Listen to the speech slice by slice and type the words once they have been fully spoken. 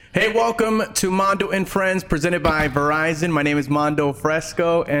Hey, welcome to Mando and Friends, presented by Verizon. My name is Mando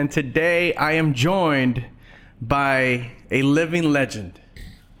Fresko, and today I am joined by a living legend,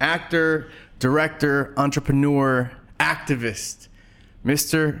 actor, director, entrepreneur, activist,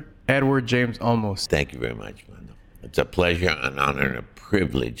 Mr. Edward James Olmos. Thank you very much, Mando. It's a pleasure, an honor, and a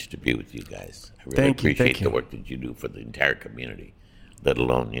privilege to be with you guys. I really Thank you, appreciate the work that you do for the entire community, let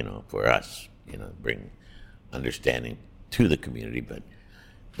alone, for us, bring understanding to the community, but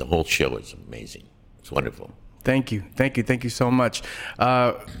the whole show is amazing. It's wonderful. Thank you so much.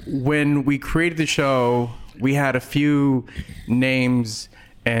 When we created the show, we had a few names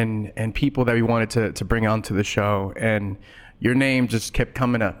and people that we wanted to bring onto the show, and your name just kept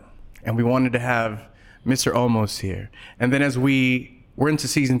coming up, and we wanted to have Mr. Olmos here. And then as we're into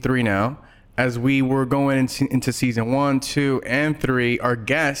season 3 now, as we were going into season 1, 2, and 3, our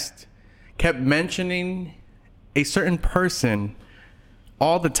guest kept mentioning a certain person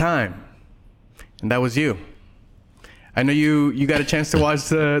all the time, and that was you. I know you got a chance to watch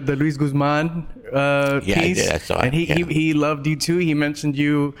the Luis Guzman piece. Yeah, I did. I saw it. And he loved you too. He mentioned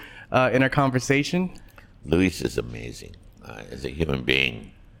you in our conversation. Luis is amazing. As a human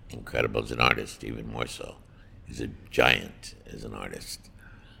being, incredible. As an artist, even more so. He's a giant as an artist.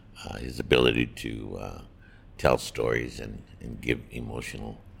 His ability to tell stories and give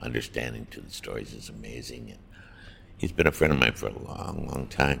emotional understanding to the stories is amazing. And he's been a friend of mine for a long, long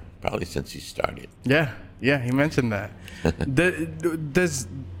time, probably since he started. Yeah, he mentioned that.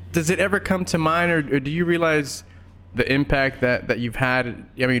 Does it ever come to mind, or do you realize the impact that you've had?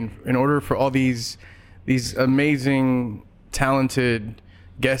 I mean, in order for all these amazing, talented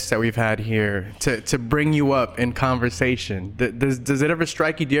guests that we've had here to bring you up in conversation, does it ever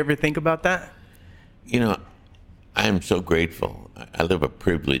strike you? Do you ever think about that? I am so grateful. I live a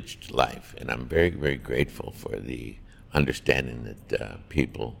privileged life, and I'm very, very grateful for the understanding that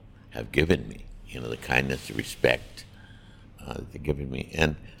people have given me, the kindness, the respect that they've given me.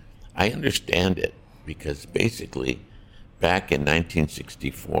 And I understand it because basically back in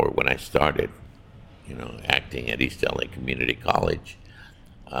 1964 when I started, acting at East LA Community College,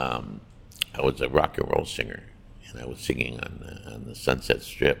 I was a rock and roll singer, and I was singing on the Sunset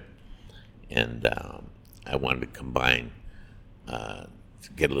Strip. And I wanted to combine to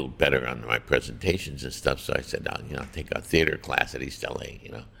get a little better on my presentations and stuff. So I said, I'll take a theater class at East LA,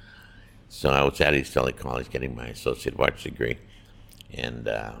 So I was at East LA College getting my Associate of Arts degree and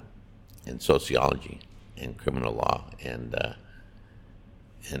in sociology and criminal law. And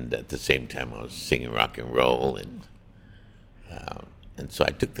at the same time I was singing rock and roll. And so I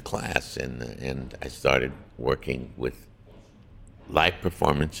took the class and I started working with live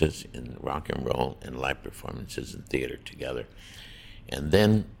performances in rock and roll and live performances in theater together. And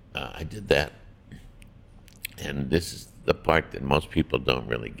then I did that. And this is the part that most people don't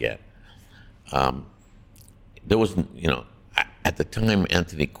really get. There was, at the time,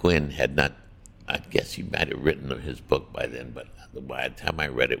 Anthony Quinn had not, I guess he might have written his book by then, but by the time I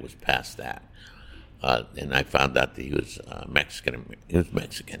read it was past that. And I found out that he was Mexican. He was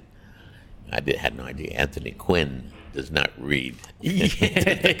Mexican. Had no idea. Anthony Quinn does not read.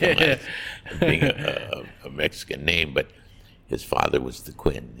 Yeah. Being a Mexican name, but his father was the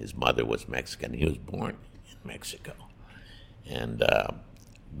Quinn. His mother was Mexican. He was born in Mexico. And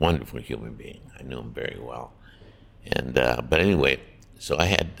wonderful human being. I knew him very well. And but anyway, so I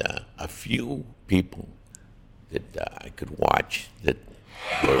had a few people that I could watch that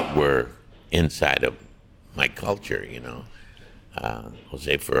were inside of my culture,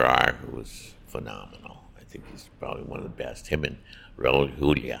 Jose Ferrer, who was phenomenal. I think he's probably one of the best. Him and Raul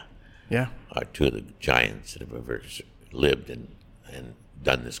Julia are two of the giants that have ever lived and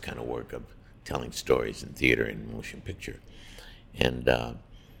done this kind of work of telling stories in theater and motion picture. And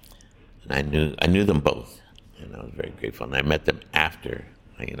I knew them both, and I was very grateful. And I met them after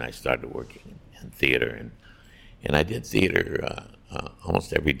I started working in theater, and I did theater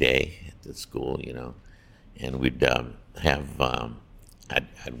almost every day at the school, and we'd I'd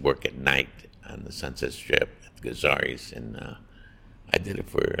work at night on the Sunset Strip at Gazzari's, and I did it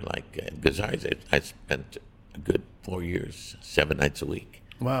for Gazzari's. I spent a good 4 years, 7 nights a week.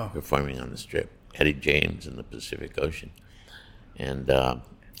 Wow. Performing on the Strip, Eddie James in the Pacific Ocean, and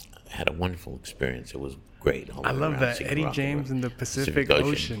had a wonderful experience. It was great. I love that, Eddie James in the Pacific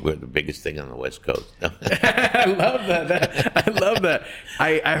Ocean. We're the biggest thing on the West Coast. I love that. I love that.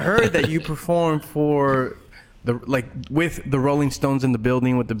 I heard that you performed for with the Rolling Stones in the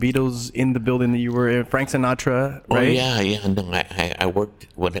building, with the Beatles in the building that you were in, Frank Sinatra, right? Oh yeah. No, I worked.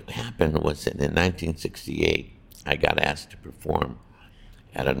 What happened was that in 1968, I got asked to perform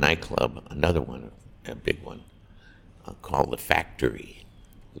at a nightclub, another one, a big one, called The Factory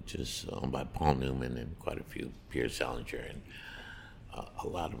which is owned by Paul Newman and quite a few, Pierre Salinger, and a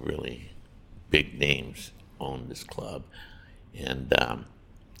lot of really big names owned this club. And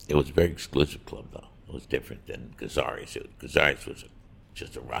it was a very exclusive club, though. It was different than Gazzarri's. Gazzarri's was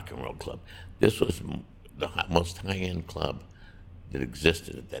just a rock and roll club. This was the most high-end club that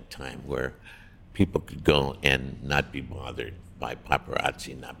existed at that time, where people could go and not be bothered by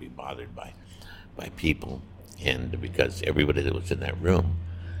paparazzi, not be bothered by people, and because everybody that was in that room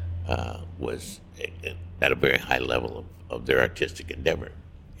was at a very high level of their artistic endeavor.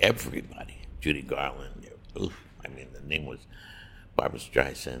 Everybody, Judy Garland, I mean, the name was Barbra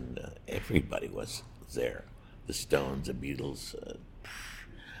Streisand, everybody was there. The Stones, the Beatles,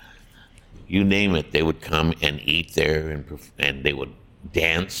 you name it, they would come and eat there, and they would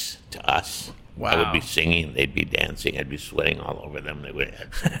dance to us. Wow. I would be singing, they'd be dancing, I'd be sweating all over them. They would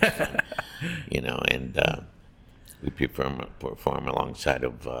have so much fun, and we perform alongside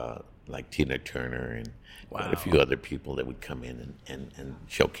of like Tina Turner and quite a few other people that would come in and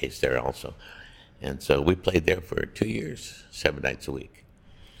showcase there also. And so we played there for 2 years, 7 nights a week.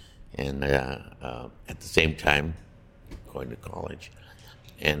 And at the same time, going to college.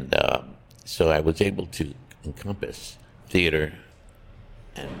 And so I was able to encompass theater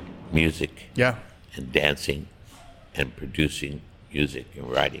and music and dancing and producing music and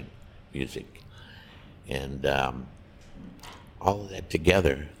writing music. And all of that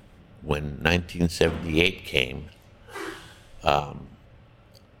together, when 1978 came, I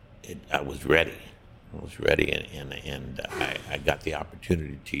was ready. I was ready, and I got the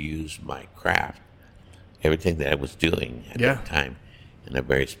opportunity to use my craft, everything that I was doing at that time, in a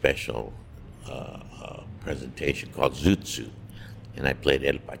very special presentation called Zoot Suit, and I played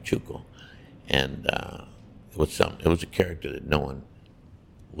El Pachuco, and it was a character that no one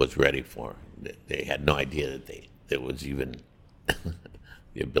was ready for. They had no idea that there was even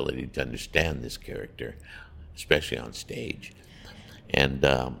the ability to understand this character, especially on stage. And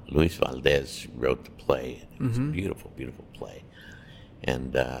Luis Valdez wrote the play. It was a beautiful, beautiful play.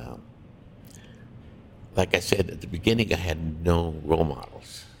 And like I said, at the beginning, I had no role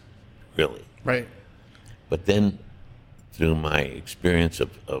models, really. Right. But then, through my experience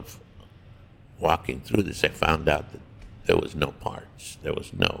of walking through this, I found out that there was no parts. There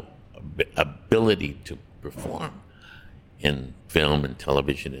was no ability to perform in film and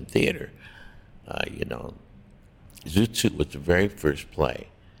television and theater. Zoot Suit was the very first play,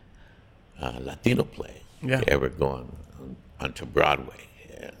 Latino play, to ever go onto Broadway.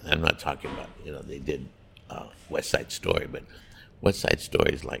 I'm not talking about, they did West Side Story, but West Side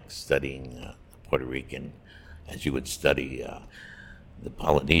Story is like studying Puerto Rican as you would study the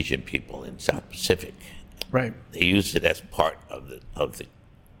Polynesian people in South Pacific. Right. They used it as part of the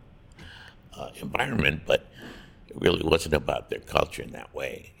environment, but it really wasn't about their culture in that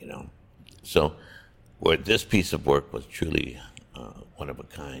way, So, where this piece of work was truly one of a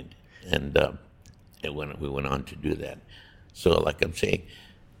kind, and we went on to do that. So, like I'm saying,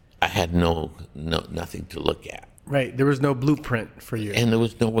 I had nothing to look at. Right. There was no blueprint for you, and there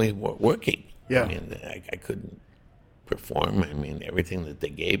was no way of working. Yeah. I mean, I couldn't perform. I mean, everything that they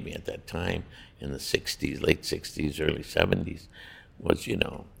gave me at that time in the '60s, late '60s, early '70s, was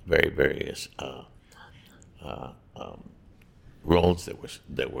very various roles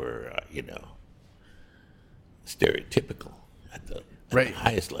that were stereotypical at the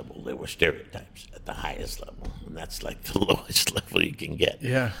highest level. There were stereotypes at the highest level, and that's like the lowest level you can get.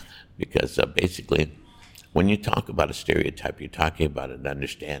 Yeah. Because basically, when you talk about a stereotype, you're talking about an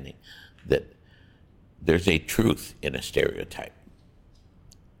understanding that there's a truth in a stereotype.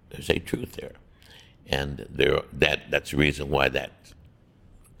 There's a truth there, and that's the reason why that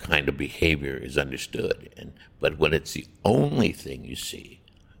kind of behavior is understood. But when it's the only thing you see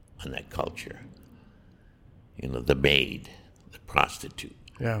in that culture, the maid, the prostitute,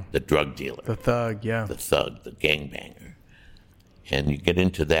 the drug dealer, the thug, the gangbanger, and you get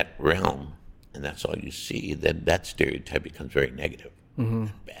into that realm, and that's all you see, then that stereotype becomes very negative,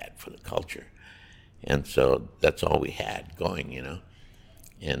 and bad for the culture. And so that's all we had going,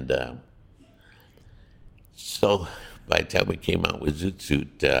 And so by the time we came out with Zoot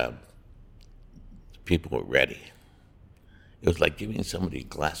Suit, people were ready. It was like giving somebody a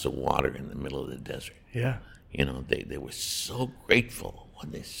glass of water in the middle of the desert. Yeah. They were so grateful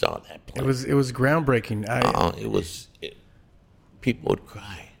when they saw that play. It was groundbreaking. People would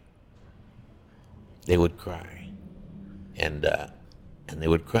cry. They would cry, and they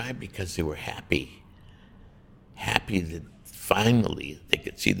would cry because they were happy that finally they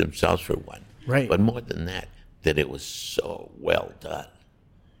could see themselves for one. Right. But more than that, that it was so well done.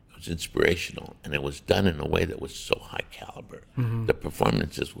 It was inspirational, and it was done in a way that was so high caliber. The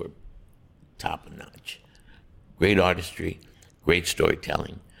performances were top notch. Great artistry, great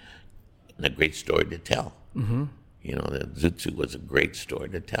storytelling, and a great story to tell. You know, the Zoot was a great story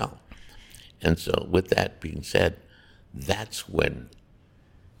to tell. And so with that being said, that's when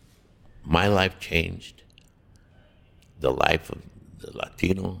my life changed, the life of the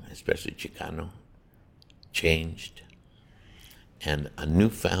Latino, especially Chicano, changed, and a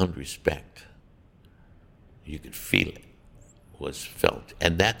newfound respect, you could feel it, was felt.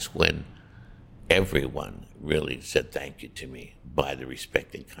 And that's when everyone really said thank you to me by the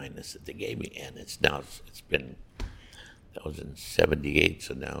respect and kindness that they gave me. And it's been, that was in 78,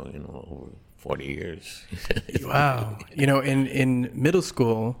 so now, you know, over 40 years. Wow. You know, in middle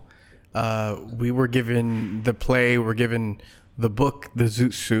school, we were given the play, we're given the book, The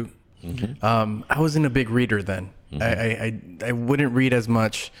Zoot Suit. I wasn't a big reader then. I wouldn't read as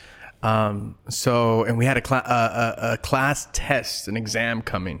much. So, and we had a class test, an exam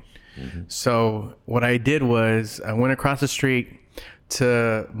coming. So what I did was I went across the street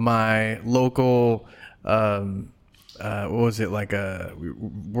to my local, what was it, like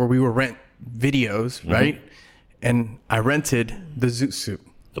where we were rent videos, right? And I rented The Zoot Suit.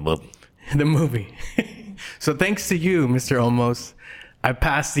 The movie. The movie. So thanks to you, Mr. Olmos, I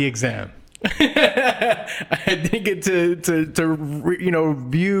passed the exam. I didn't get to you know,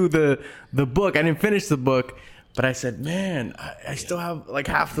 view the book. I didn't finish the book, but I said, man, I still have like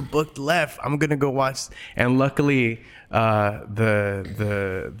half the book left. I'm gonna go watch. And luckily,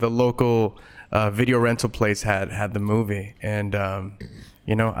 the local video rental place had the movie, and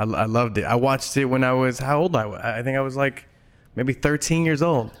you know, I loved it. I watched it when I was, how old I think I was like maybe 13 years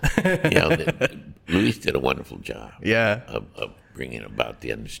old. Luis did a wonderful job. Yeah. Of bringing about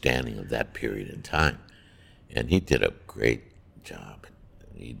the understanding of that period in time, and he did a great job.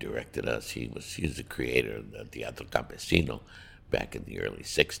 He directed us. He was the creator of the Teatro Campesino back in the early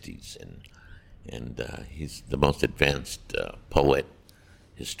 '60s, and he's the most advanced poet,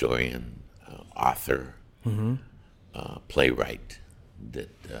 historian, author, playwright that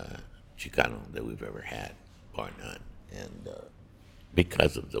Chicano that we've ever had, bar none. And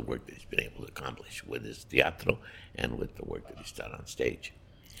because of the work that he's been able to accomplish with his teatro and with the work that he's done on stage.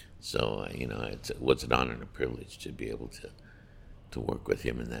 So, you know, it was an honor and a privilege to be able to work with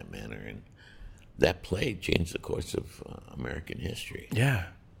him in that manner. And that play changed the course of American history. Yeah.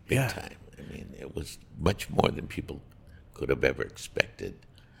 Big time. I mean, it was much more than people could have ever expected.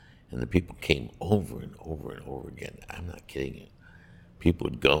 And the people came over and over and over again. I'm not kidding you. People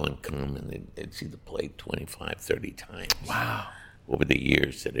would go and come and they'd see the play 25, 30 times. Wow. Over the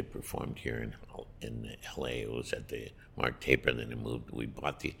years that it performed here in L.A., it was at the Mark Taper, and then it moved.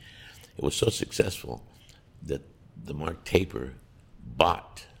 It was so successful that the Mark Taper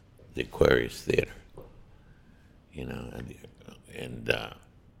bought the Aquarius Theater, you know, and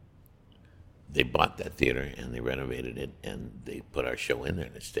they bought that theater and they renovated it and they put our show in there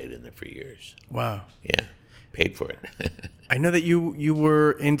and it stayed in there for years. Wow. Yeah. Paid for it. I know that you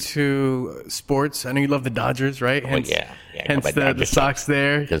were into sports. I know you love the Dodgers, right? Hence, yeah. Hence the socks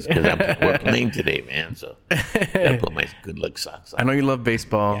there. Because we're playing today, man. So I put my good luck socks on. I know you love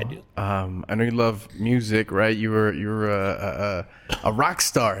baseball. Yeah, I do. I know you love music, right? You were a rock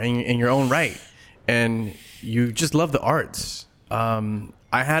star in your own right, and you just love the arts. I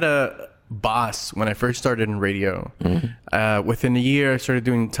had a boss when I first started in radio. Within a year, I started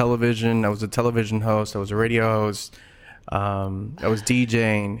doing television. I was a television host. I was a radio host. I was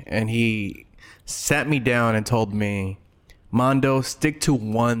DJing, and he sat me down and told me, Mando, stick to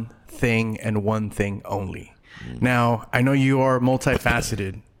one thing and one thing only. Now, I know you are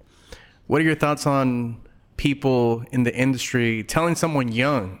multifaceted. What are your thoughts on people in the industry telling someone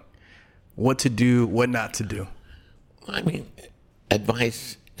young what to do, what not to do? I mean,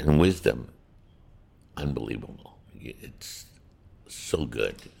 advice and wisdom, unbelievable. It's so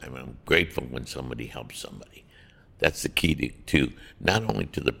good. I mean, I'm grateful when somebody helps somebody. That's the key to not only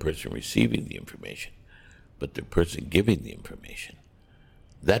to the person receiving the information, but the person giving the information.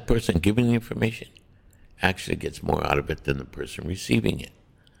 That person giving the information actually gets more out of it than the person receiving it.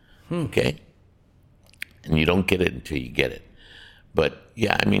 Okay? And you don't get it until you get it. But,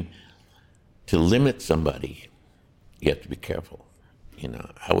 yeah, I mean, to limit somebody, you have to be careful. You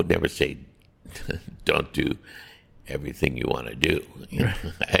know, I would never say, don't do everything you want to do. You know?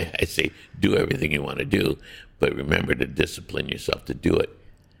 I say, do everything you want to do, but remember to discipline yourself to do it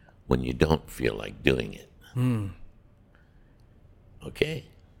when you don't feel like doing it. Okay?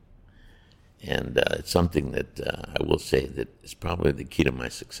 And it's something that I will say that is probably the key to my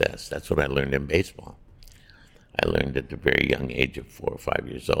success. That's what I learned in baseball. I learned at the very young age of 4 or 5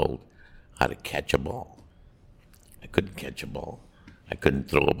 years old how to catch a ball. I couldn't catch a ball. I couldn't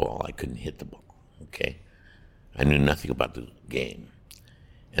throw a ball. I couldn't hit the ball. Okay? I knew nothing about the game.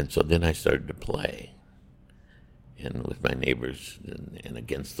 And so then I started to play. And with my neighbors and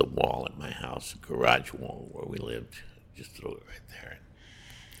against the wall at my house, a garage wall where we lived, just throw it right there.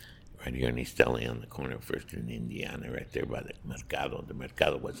 Right here in East LA on the corner of First and Indiana, right there by the Mercado. The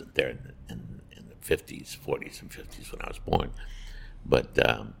Mercado wasn't there in the 50s, 40s, and 50s when I was born. But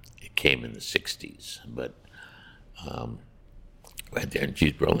it came in the 60s. But right there in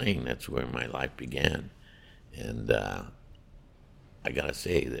Cheeseboro Lane, that's where my life began. And I got to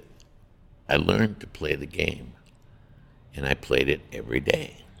say that I learned to play the game. And I played it every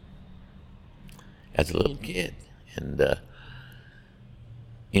day as a little kid. And,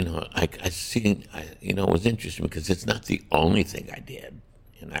 it was interesting because it's not the only thing I did.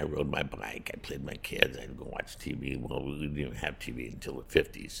 And I rode my bike, I played my kids, I'd go watch TV. Well, we didn't even have TV until the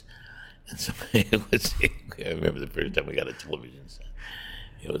 50s. And so I remember the first time we got a television set.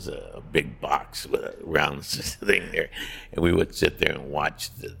 It was a big box with a round thing there. And we would sit there and watch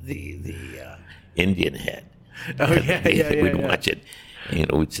the Indian head. Oh, yeah. We'd watch it.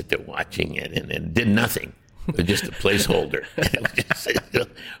 And, we'd sit there watching it and did nothing. It was just a placeholder. Just,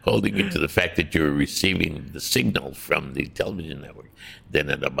 holding you to the fact that you were receiving the signal from the television network.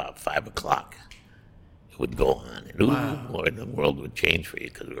 Then at about 5 o'clock, it would go on. And boy, the world would change for you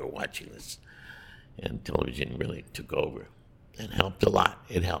because we were watching this. And television really took over and helped a lot.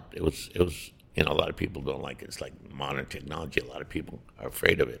 It helped. It was. A lot of people don't like it. It's like modern technology. A lot of people are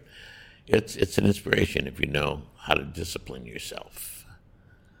afraid of it. It's an inspiration if you know how to discipline yourself.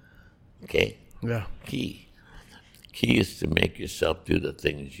 Okay? Yeah. Key is to make yourself do the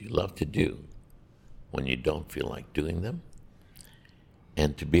things you love to do when you don't feel like doing them,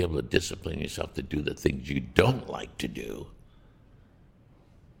 and to be able to discipline yourself to do the things you don't like to do,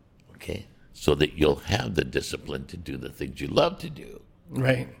 okay? So that you'll have the discipline to do the things you love to do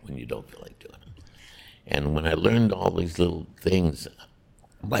right when you don't feel like doing them. And when I learned all these little things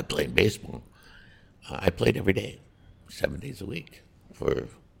by playing baseball, I played every day, 7 days a week,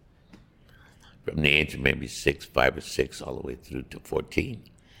 from the age of maybe 5 or 6, all the way through to 14.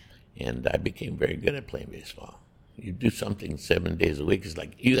 And I became very good at playing baseball. You do something 7 days a week. It's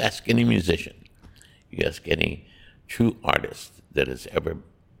like you ask any musician, you ask any true artist that has ever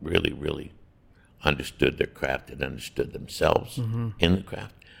really, really understood their craft and understood themselves in the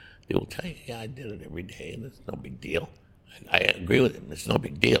craft, they will tell you, yeah, I did it every day, and it's no big deal. I agree with them. It's no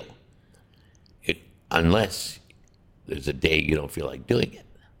big deal. Unless there's a day you don't feel like doing it.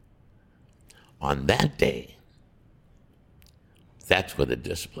 On that day, that's where the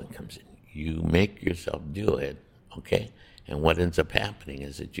discipline comes in. You make yourself do it, okay? And what ends up happening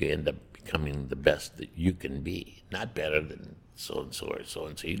is that you end up becoming the best that you can be, not better than so-and-so or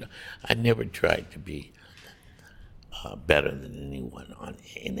so-and-so. I never tried to be better than anyone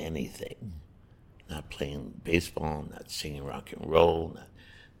in anything. Not playing baseball, not singing rock and roll,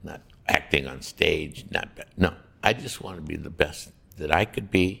 not acting on stage, no. I just want to be the best that I could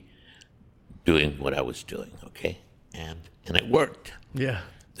be doing what I was doing, okay? And it worked. Yeah.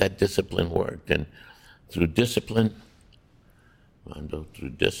 That discipline worked. And through discipline, Mando,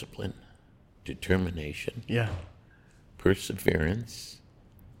 determination, perseverance,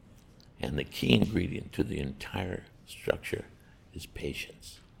 and the key ingredient to the entire structure is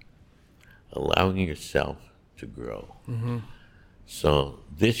patience. Allowing yourself to grow. Mm-hmm. So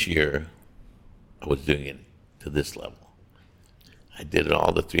this year, I was doing it to this level. I did it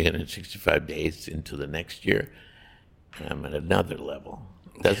all the 365 days into the next year, and I'm at another level.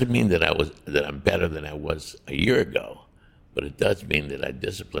 Doesn't mean that I'm better than I was a year ago, but it does mean that I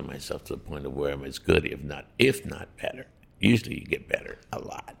discipline myself to the point of where I'm as good, if not better. Usually you get better a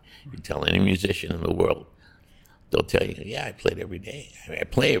lot. You tell any musician in the world, they'll tell you, yeah, I played every day. I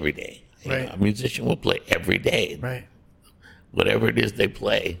play every day. Right. A musician will play every day. Right. Whatever it is they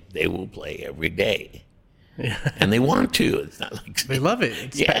play, they will play every day. Yeah. And they want to. It's not like they love it.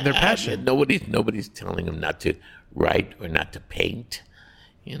 It's their passion. Nobody's telling them not to write or not to paint.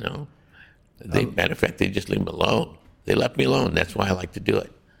 Matter of fact, they just leave them alone. They left me alone. That's why I like to do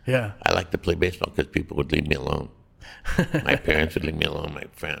it. Yeah. I like to play baseball because people would leave me alone. My parents would leave me alone. My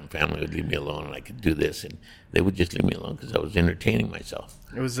family would leave me alone, and I could do this, and they would just leave me alone because I was entertaining myself.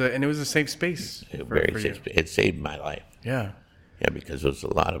 It was a safe space. Very safe space. It saved my life. Yeah. Yeah, because there was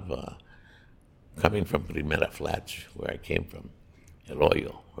a lot of coming from Primera Flats, where I came from. El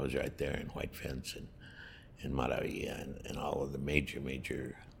Hoyo was right there, and White Fence, and Maravilla, and all of the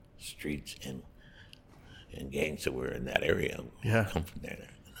major streets and gangs that were in that area. Yeah. Come from there.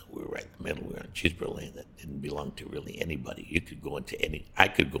 we were right in the middle. We were on Cheeseburger Lane that didn't belong to really anybody. I could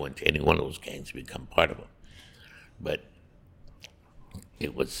go into any one of those gangs and become part of them. But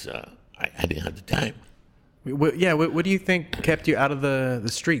it was, I didn't have the time. What do you think kept you out of the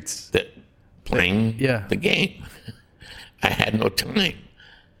streets? Playing the game. I had no time.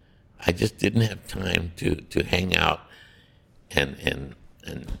 I just didn't have time to hang out and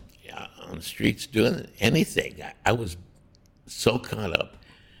on the streets doing anything. I was so caught up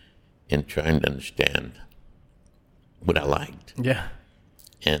in trying to understand what I liked. Yeah.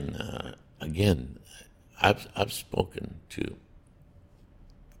 And again, I've spoken to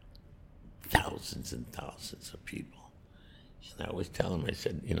thousands and thousands of people, and I always tell them, I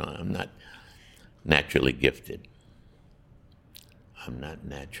said, I'm not naturally gifted. I'm not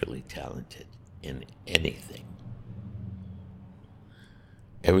naturally talented in anything.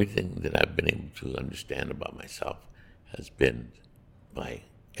 Everything that I've been able to understand about myself has been by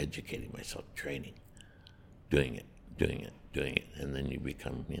educating myself, training, doing it, and then you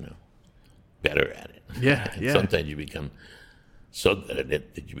become, better at it. Yeah, and yeah. Sometimes you become so good at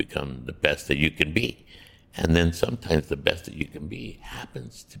it that you become the best that you can be. And then sometimes the best that you can be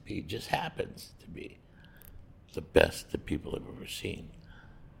happens to be the best that people have ever seen.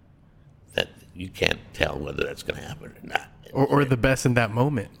 That you can't tell whether that's going to happen or not. Or the best in that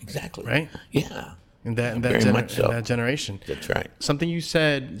moment. Exactly. Right? Yeah. In that generation. That's right. Something you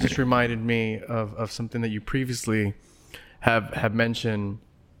said just reminded me of something that you previously have mentioned.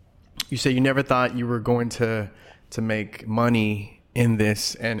 You said you never thought you were going to make money in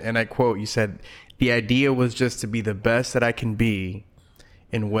this, and I quote, you said, "The idea was just to be the best that I can be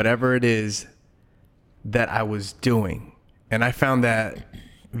in whatever it is that I was doing." And I found that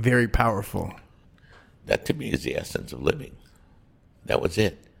very powerful. That to me is the essence of living. That was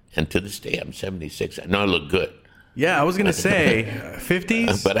it. And to this day, I'm 76. I know I look good. Yeah, I was going to say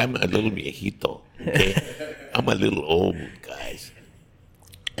 50s. But I'm a little viejito, okay? I'm a little old, guys.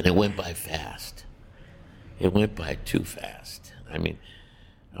 And it went by fast. It went by too fast. I mean,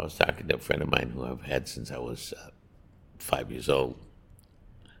 I was talking to a friend of mine who I've had since I was 5 years old.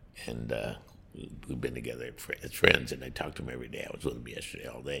 And we've been together as friends, and I talked to him every day. I was with him yesterday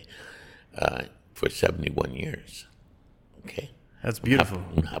all day for 71 years. Okay? That's beautiful.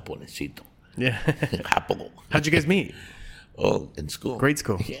 Un japonesito. Yeah. Japo. How'd you guys meet? Oh, in school. Grade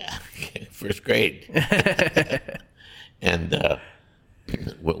school. Yeah, first grade. And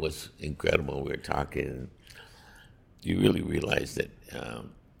what was incredible, we were talking, you really realize that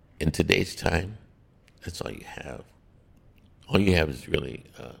in today's time, that's all you have. All you have is really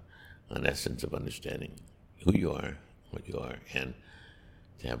an essence of understanding who you are, what you are, and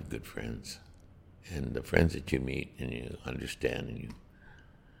to have good friends. And the friends that you meet and you understand and you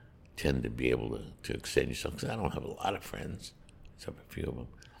tend to be able to extend yourself. Because I don't have a lot of friends, except a few of them.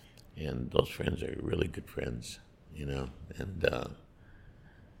 And those friends are really good friends, and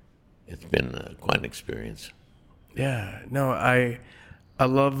it's been quite an experience. Yeah, no, I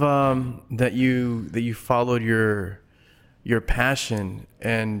love that you followed your passion,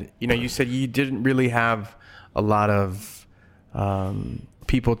 and you said you didn't really have a lot of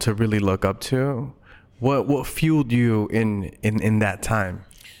people to really look up to. What fueled you in that time?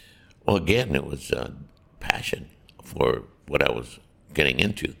 Well, again, it was passion for what I was getting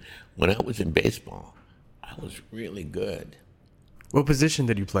into. When I was in baseball, I was really good. What position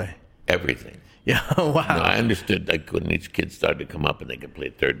did you play? Everything. Yeah, wow. I understood, like, when these kids started to come up and they could play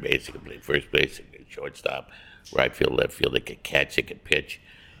third base, they could play first base, they could shortstop, right field, left field, they could catch, they could pitch,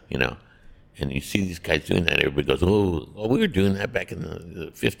 And you see these guys doing that, everybody goes, oh, we were doing that back in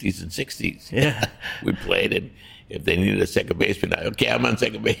the 50s and 60s. Yeah. We played it. If they needed a second baseman, okay, I'm on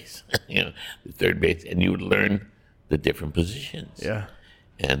second base, the third base, and you would learn the different positions. Yeah.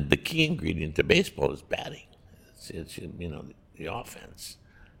 And the key ingredient to baseball is batting. It's the offense,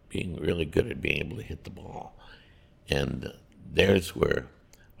 being really good at being able to hit the ball. And there's where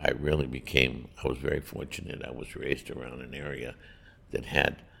I really I was very fortunate. I was raised around an area that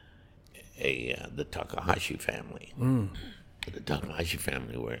had the Takahashi family. The Takahashi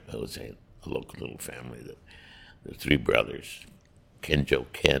family, where it was a local little family, the three brothers, Kenjo,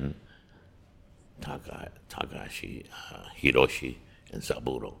 Ken, Takahashi, Hiroshi, and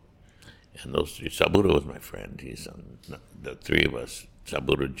Saburo. And those three, Saburo was my friend. He's the three of us,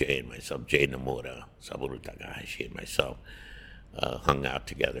 Saburo Jay and myself, Jay Nomura, Saburo Takahashi and myself, hung out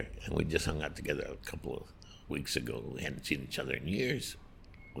together. And we just hung out together a couple of weeks ago. We hadn't seen each other in years.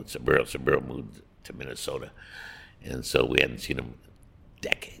 With Saburo. Saburo moved to Minnesota, and so we hadn't seen him in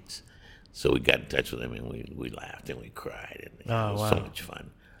decades. So we got in touch with him, and we laughed and we cried, and it was so much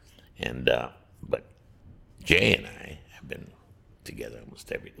fun. And but Jay and I have been together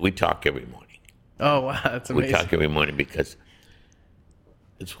almost we talk every morning. Oh, wow, that's amazing. We talk every morning because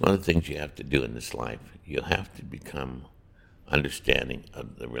it's one of the things you have to do in this life. You have to become understanding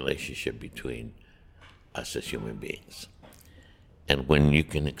of the relationship between us as human beings. And when you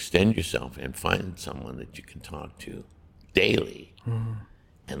can extend yourself and find someone that you can talk to daily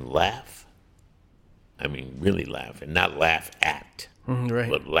and laugh, I mean, really laugh, and not laugh at, right.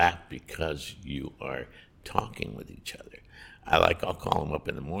 but laugh because you are talking with each other. I'll call him up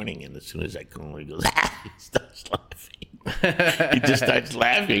in the morning, and as soon as I call him, he goes, he starts laughing. He just starts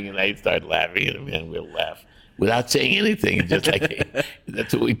laughing, and I start laughing, and man, we'll laugh without saying anything. Just like, hey,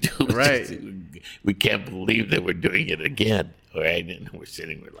 that's what we do. Right. We can't believe that we're doing it again, right? And we're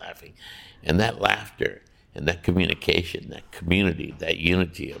laughing. And that laughter and that communication, that community, that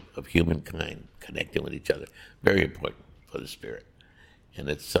unity of humankind connecting with each other, very important for the spirit. And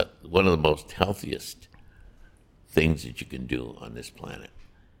it's one of the most healthiest things that you can do on this planet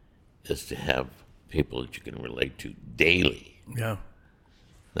is to have people that you can relate to daily. Yeah.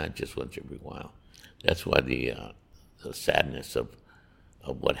 Not just once every while. That's why the sadness of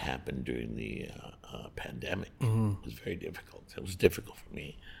what happened during the pandemic was very difficult. It was difficult for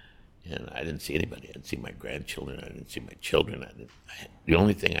me. And I didn't see anybody. I didn't see my grandchildren. I didn't see my children. The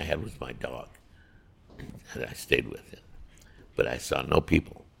only thing I had was my dog that I stayed with him. But I saw no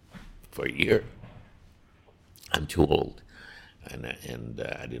people for a year. I'm too old, and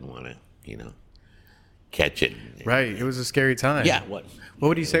I didn't want to, catch it. Right. It was a scary time. Yeah, it was. What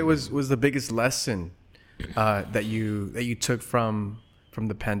would you say was the biggest lesson that you took from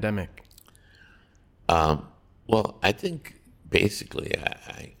the pandemic? Well, I think basically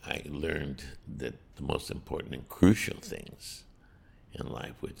I learned that the most important and crucial things in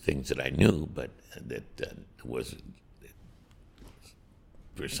life were things that I knew, but that was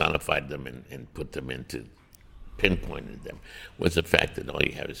personified them and put them into, pinpointed them, was the fact that all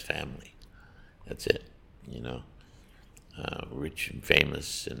you have is family. That's it, rich and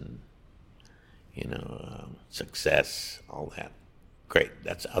famous and, success, all that. Great,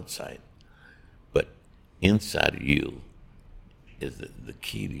 that's outside. But inside of you is the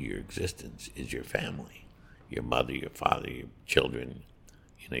key to your existence is your family, your mother, your father, your children,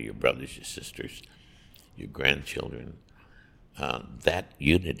 your brothers, your sisters, your grandchildren, that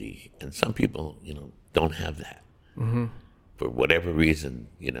unity. And some people, don't have that. Mm-hmm. For whatever reason,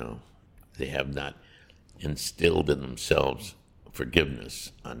 they have not instilled in themselves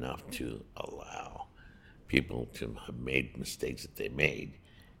forgiveness enough to allow people to have made mistakes that they made,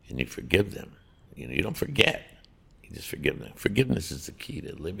 and you forgive them. You don't forget. You just forgive them. Forgiveness is the key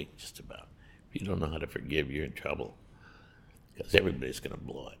to living, just about. If you don't know how to forgive, you're in trouble, because everybody's going to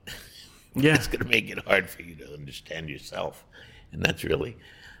blow it. Yeah. It's going to make it hard for you to understand yourself. And that's really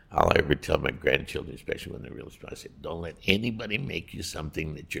all I ever tell my grandchildren, especially when they're real smart. I say, don't let anybody make you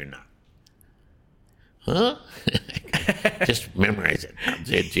something that you're not. Huh? Just memorize it. I'll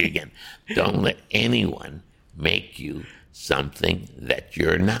say it to you again. Don't let anyone make you something that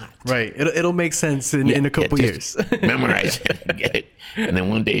you're not. Right. It'll make sense in a couple years. Memorize it and get it. And then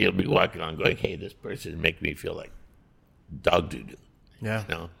one day you'll be walking on going, hey, this person is making me feel like dog doo-doo. Yeah.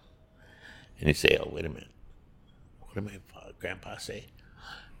 And you say, oh, wait a minute. What did my grandpa say?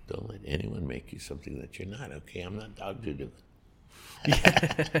 Don't let anyone make you something that you're not. Okay, I'm not dog doo-doo.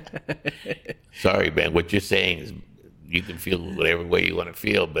 Sorry, man. What you're saying is you can feel whatever way you want to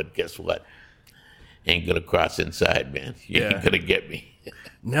feel, but guess what? Ain't gonna cross inside, man. You ain't gonna get me.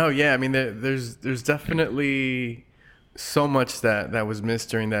 No, yeah. I mean, there's definitely so much that was missed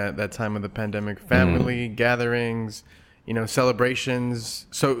during that time of the pandemic. Family gatherings, celebrations.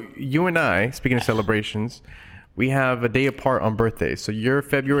 So you and I, speaking of celebrations, we have a day apart on birthdays. So you're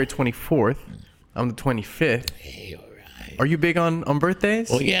February 24th. I'm the 25th. Hey, all right. Are you big on birthdays?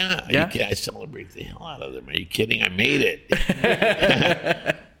 Well, yeah. I celebrate the hell out of them. Are you kidding? I made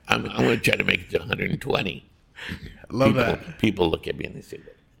it. I'm going to try to make it to 120. Love that. People look at me and they say,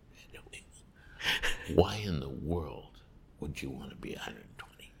 why in the world would you want to be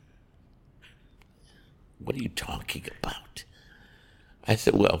 120? What are you talking about? I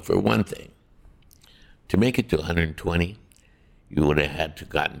said, well, for one thing, to make it to 120, you would have had to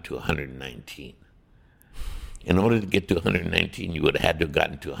gotten to 119. In order to get to 119, you would have had to have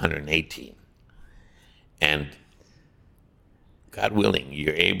gotten to 118. And God willing,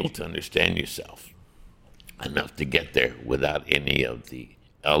 you're able to understand yourself enough to get there without any of the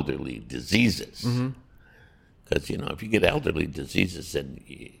elderly diseases. Because, if you get elderly diseases, then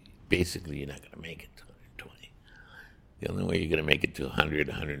basically you're not going to make it to 120. The only way you're going to make it to 100,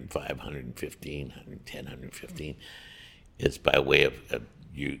 105, 115, 110, 115 is by way of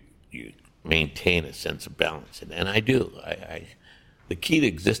you maintain a sense of balance, and I do. The key to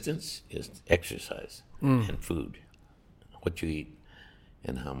existence is exercise and food, what you eat,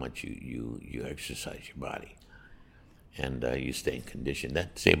 and how much you exercise your body, and you stay in condition.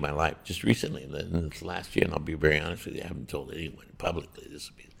 That saved my life just recently, in this last year. And I'll be very honest with you, I haven't told anyone publicly. This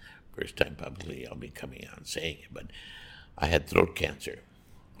will be the first time publicly I'll be coming out and saying it, but I had throat cancer.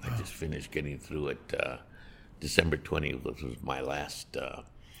 I just finished getting through it. December 20th was my last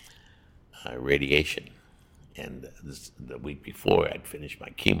radiation. And the week before, I'd finished my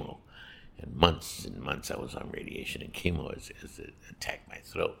chemo. And months I was on radiation and chemo as it attacked my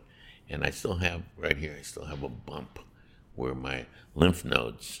throat. And I still have, right here, a bump where my lymph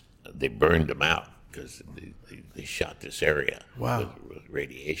nodes, they burned them out because they shot this area with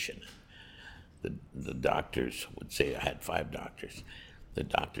radiation. The doctors would say, I had 5 doctors. The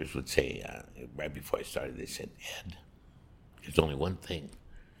doctors would say, right before I started, they said, Ed, there's only one thing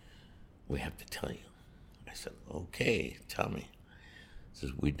we have to tell you. I said, okay, tell me. He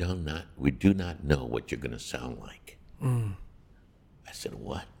says, we do not know what you're going to sound like. I said,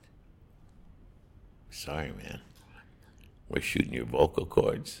 what? Sorry, man. We're shooting your vocal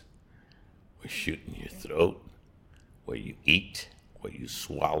cords. We're shooting your throat, where you eat, where you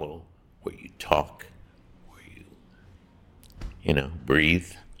swallow, where you talk, where you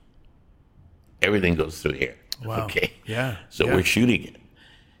breathe. Everything goes through here. Wow. Okay? Yeah. So we're shooting it.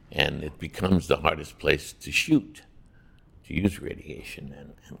 And it becomes the hardest place to shoot, to use radiation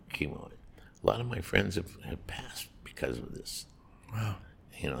and chemo. A lot of my friends have passed because of this. Wow.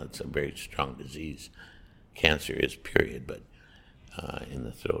 It's a very strong disease. Cancer is, period, but in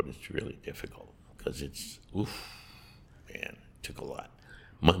the throat it's really difficult because it's, it took a lot.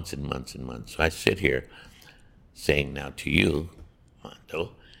 Months and months and months. So I sit here saying now to you,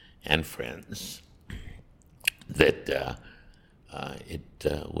 Mando, and friends, that it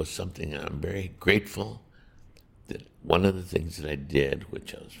was something I'm very grateful that one of the things that I did,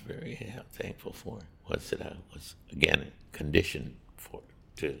 which I was very thankful for, was that I was, again, conditioned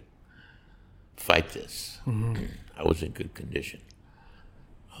to fight this. Mm-hmm. I was in good condition.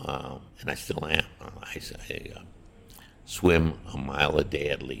 And I still am. I swim a mile a day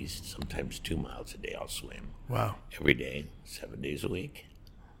at least, sometimes 2 miles a day I'll swim. Wow. Every day, 7 days a week.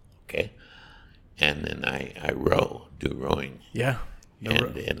 Okay? And then I do rowing. Yeah.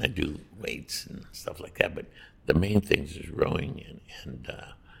 And I do weights and stuff like that. But the main things is rowing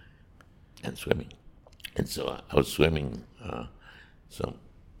and swimming. And so I was swimming, so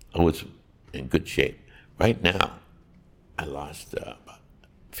I was in good shape. Right now, I lost about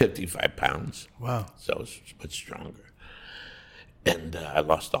 55 pounds. Wow. So I was much stronger. And I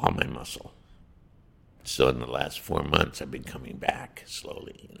lost all my muscle. So in the last 4 months, I've been coming back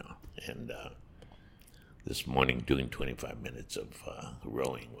slowly, And this morning, doing 25 minutes of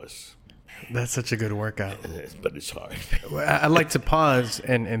rowing was... That's such a good workout. But it's hard. I'd like to pause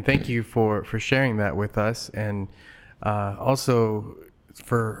and thank you for sharing that with us, and also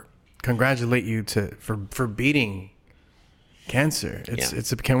for congratulate you for beating cancer.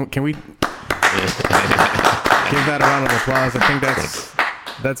 Can we give that a round of applause? I think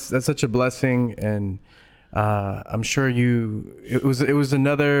that's such a blessing, and I'm sure it was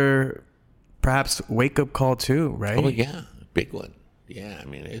another perhaps wake up call too, right? Oh yeah, big one. Yeah, I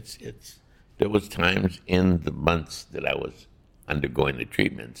mean it's there was times in the months that I was undergoing the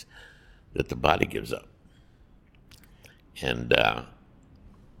treatments that the body gives up, and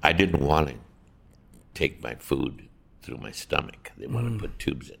I didn't want to take my food through my stomach. They want to put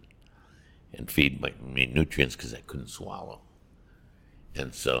tubes in and feed me nutrients because I couldn't swallow.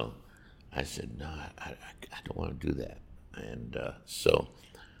 And so I said, no, I don't want to do that. And so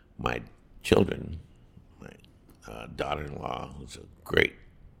my children, my daughter-in-law,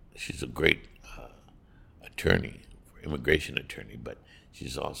 she's a great attorney, immigration attorney, but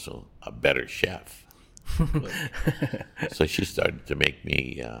she's also a better chef. So she started to make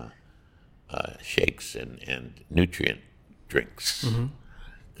me shakes and nutrient drinks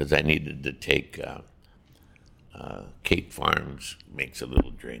because I needed to take Kate Farms makes a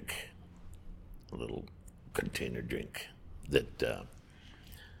little container drink that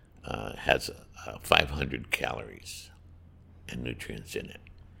has 500 calories and nutrients in it,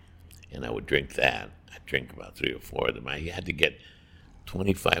 and I would drink that. I'd drink about 3 or 4 of them. I had to get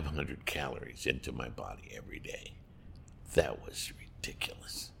 2,500 calories into my body every day. That was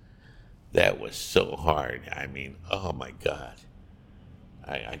ridiculous. That was so hard. I mean, oh my God.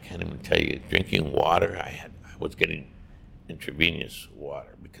 I can't even tell you. Drinking water, I was getting intravenous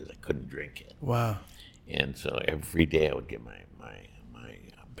water because I couldn't drink it. Wow. And so every day I would get my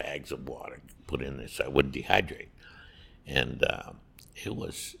bags of water put in there so I wouldn't dehydrate. And it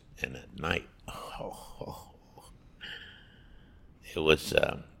was And at night, it was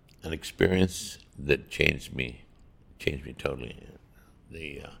an experience that changed me totally.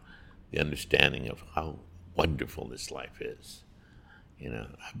 The understanding of how wonderful this life is.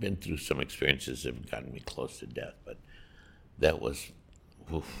 I've been through some experiences that have gotten me close to death, but that was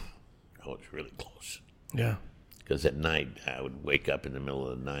really close. Yeah. Because at night, I would wake up in the middle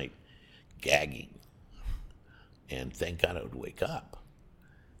of the night gagging. And thank God I would wake up.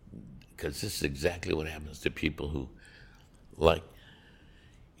 Because this is exactly what happens to people who, like,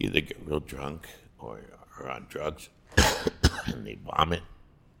 either get real drunk or are on drugs and they vomit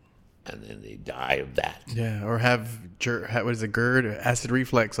and then they die of that. Yeah, or have what is it, GERD, acid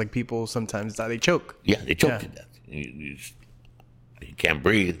reflux, like people sometimes die. They choke. Yeah, they choke to death. You can't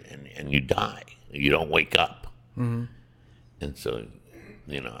breathe and you die. You don't wake up. Mm-hmm. And so,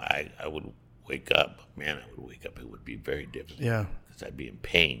 I would wake up. Man, I would wake up. It would be very difficult. Yeah. Because I'd be in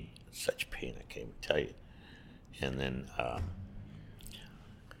pain. Such pain, I can't even tell you. And then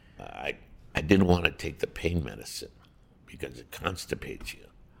I didn't want to take the pain medicine because it constipates you.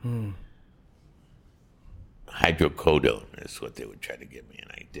 Hydrocodone is what they would try to give me,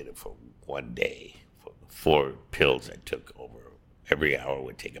 and I did it for one day. For 4 pills I took over. Every hour I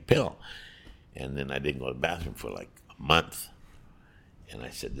would take a pill. And then I didn't go to the bathroom for like a month. And I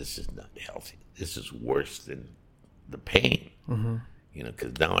said, this is not healthy. This is worse than the pain. Mm-hmm.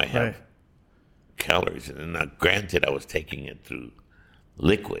 Because now I have calories. And now, granted, I was taking it through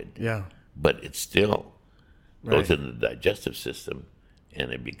liquid. Yeah. But it still goes into the digestive system,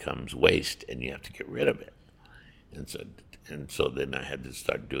 and it becomes waste, and you have to get rid of it. And so then I had to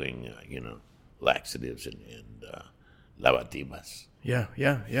start doing, laxatives and lavativas. Yeah.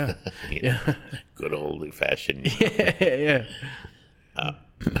 Good old-fashioned. Yeah. I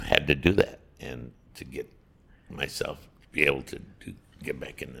had to do that, and to get myself be able to get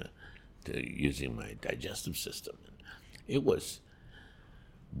back into using my digestive system. And it was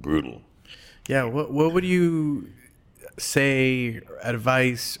brutal. Yeah. What would you say,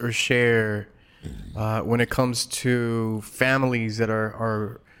 advice, or share when it comes to families that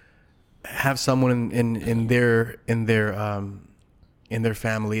are have someone in their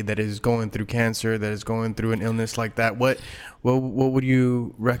family that is going through cancer, that is going through an illness like that? What would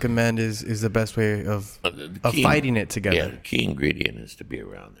you recommend is the best way of fighting it together? Yeah, the key ingredient is to be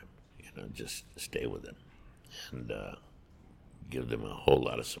around them. Just stay with them and give them a whole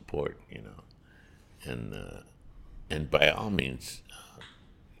lot of support. And by all means,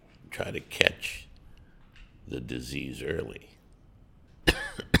 try to catch the disease early.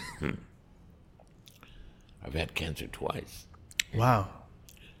 I've had cancer twice. Wow.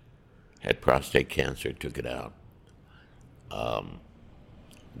 Had prostate cancer, took it out.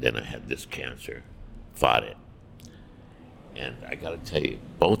 Then I had this cancer, fought it. And I got to tell you,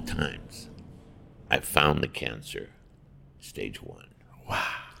 both times I found the cancer stage 1. Wow.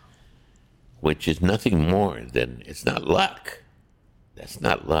 Which is nothing more than, it's not luck. That's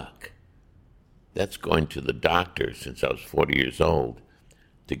not luck. That's going to the doctor since I was 40 years old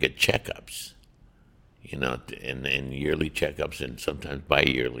to get checkups. And yearly checkups, and sometimes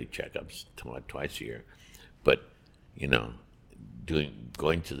bi-yearly checkups, twice a year. But,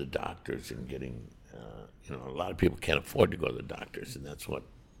 going to the doctors and getting, a lot of people can't afford to go to the doctors, and that's what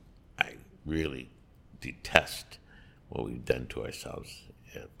I really detest, what we've done to ourselves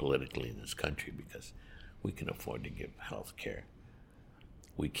politically in this country, because we can afford to give health care.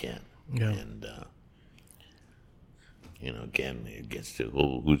 We can. Yeah. And, again, it gets to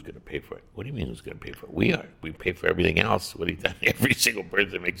who's going to pay for it. What do you mean who's going to pay for it? We are. We pay for everything else. What do you think? Every single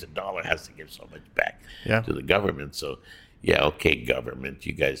person that makes $1 has to give so much back to the government. So, yeah, okay, government,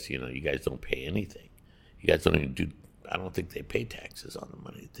 you guys don't pay anything. You guys don't even do, I don't think they pay taxes on the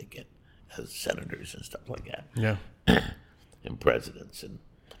money that they get as senators and stuff like that. Yeah. And presidents.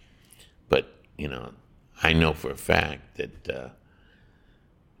 But, I know for a fact that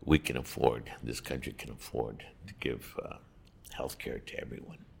this country can afford to give health care to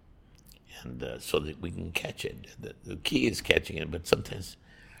everyone. And so that we can catch it. The key is catching it, but sometimes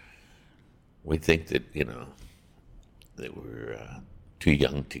we think that, that we're too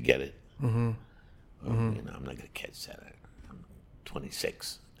young to get it. Mm-hmm. I'm not going to catch that. I'm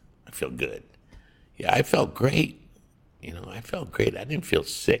 26. I feel good. Yeah, I felt great. I felt great. I didn't feel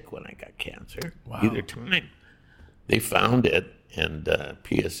sick when I got cancer either time. They found it, and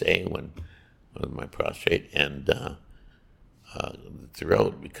PSA with my prostate and the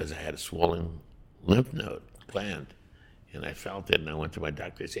throat, because I had a swollen lymph node gland. And I felt it, and I went to my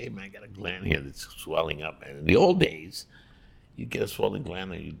doctor and said, hey, man, I got a gland here that's swelling up. And in the old days, you'd get a swollen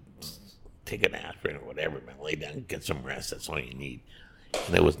gland and you'd take an aspirin or whatever, man, lay down and get some rest. That's all you need.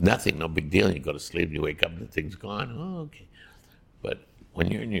 And there was nothing, no big deal. You go to sleep, you wake up, and the thing's gone. Oh, okay. But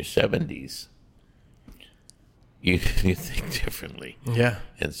when you're in your 70s, you think differently. Yeah.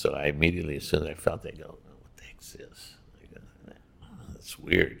 And so I immediately, as soon as I felt it, I go, oh, what the heck's this? I go, oh, that's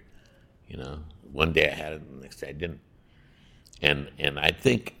weird. You know, one day I had it, and the next day I didn't. And I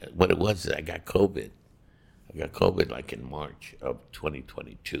think what it was is I got COVID. I got COVID like in March of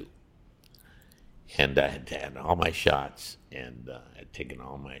 2022. And I had had all my shots, and I'd taken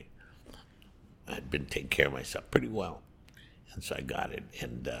I'd been taking care of myself pretty well. And so I got it,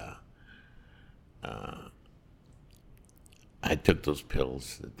 and I took those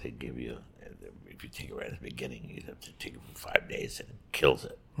pills that they give you. If you take it right at the beginning, you'd have to take it for 5 days, and it kills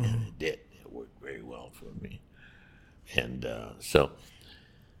it. Mm-hmm. And it did. It worked very well for me. And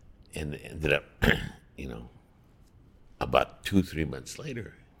and it ended up, you know, about 2-3 months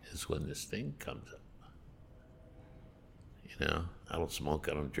later is when this thing comes up. You know, I don't smoke,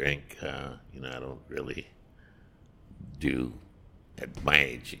 I don't drink, you know, I don't really do, at my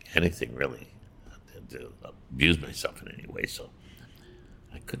age, anything really to abuse myself in any way. So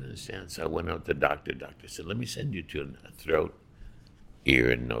I couldn't understand. So I went out to the doctor. The doctor said, let me send you to a throat,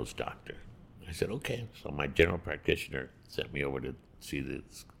 ear, and nose doctor. I said, okay. So my general practitioner sent me over to see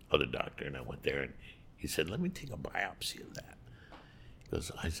this other doctor, and I went there, and he said, let me take a biopsy of that.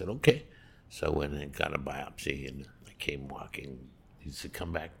 I said, okay. So I went and got a biopsy, and I came walking. He said,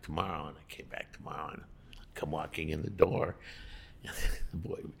 come back tomorrow, and I came back tomorrow, and I come walking in the door.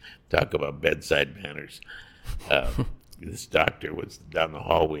 Boy, talk about bedside manners. This doctor was down the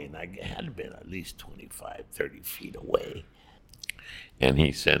hallway, and I had been at least 25, 30 feet away. And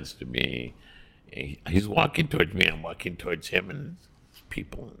he says to me, he's walking towards me, I'm walking towards him, and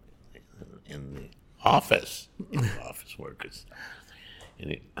people in the office workers.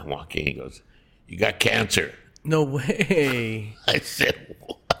 And I'm walking, he goes, you got cancer. No way. I said,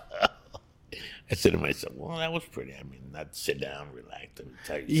 wow. I said to myself, well, that was pretty. I mean, not sit down, relax, let me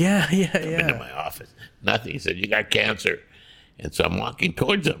tell you. Yeah. Come into my office. Nothing. He said, you got cancer. And so I'm walking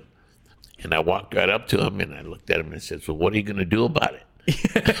towards him. And I walked right up to him, and I looked at him and I said, so what are you going to do about it?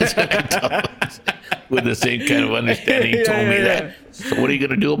 With the same kind of understanding, he told me that. So what are you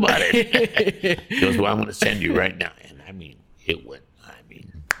going to do about it? He goes, well, I'm going to send you right now. And I mean, it went,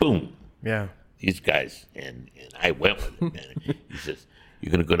 boom. Yeah. These guys, and I went with it. And he says,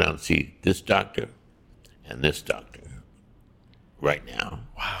 you're going to go down and see this doctor and this doctor right now.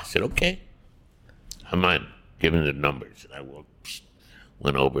 Wow. I said, okay. I'm on giving the numbers. And I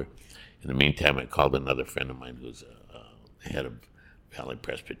went over. In the meantime, I called another friend of mine who's a head of Valley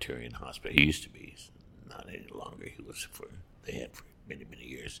Presbyterian Hospital. He used to be. He's not any longer. He was the head for many, many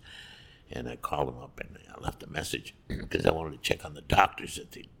years. And I called him up, and I left a message because I wanted to check on the doctors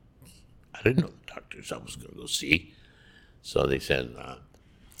I didn't know the doctors I was going to go see. So they said,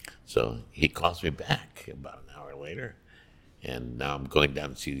 so he calls me back about an hour later, and now I'm going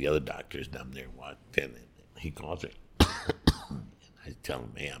down to see the other doctors down there. And he calls me. I tell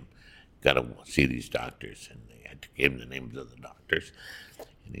him, hey, I'm got to see these doctors. And I gave him the names of the doctors.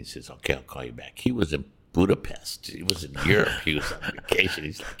 And he says, okay, I'll call you back. He was in Budapest. He was in Europe. He was on vacation.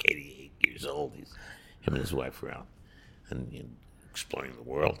 He's like 88 years old. Him and his wife were out and exploring the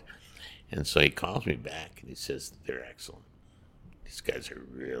world. And so he calls me back, and he says, they're excellent. These guys are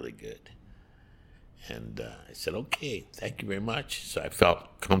really good. And I said, okay, thank you very much. So I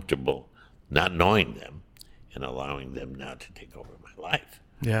felt comfortable not knowing them and allowing them now to take over my life.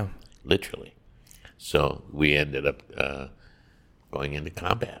 Yeah. Literally. So we ended up going into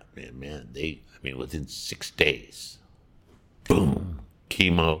combat. And man, within 6 days, boom,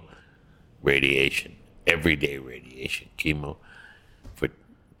 chemo, radiation, everyday radiation, chemo for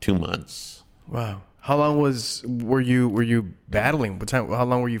 2 months. Wow. How long were you battling? How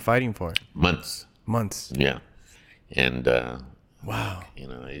long were you fighting for? Months. Yeah. And wow. You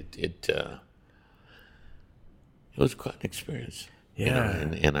know, it was quite an experience. Yeah. You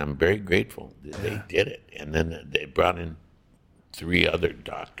know, and I'm very grateful that they did it. And then they brought in 3 other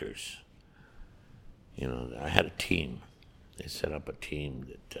doctors. You know, I had a team. They set up a team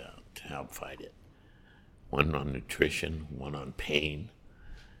to help fight it. One on nutrition, one on pain,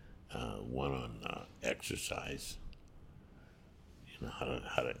 one on exercise. You know,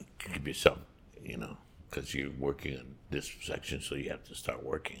 how to keep yourself, you know, because you're working on this section, so you have to start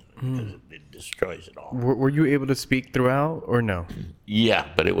working because it destroys it all. Were you able to speak throughout or no? Yeah,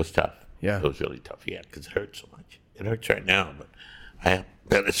 but it was tough. Yeah. It was really tough, because it hurts so much. It hurts right now, but I have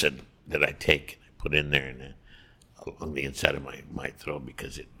medicine that I take and I put in there and along the inside of my throat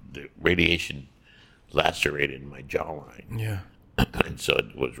because the radiation lacerated my jawline. Yeah. And so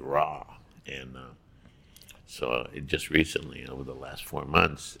it was raw. And So it just recently, over the last 4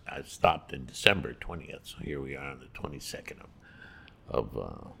 months, I stopped in December 20th. So here we are on the 22nd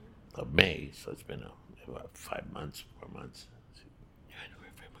of May. So it's been about 5 months, 4 months.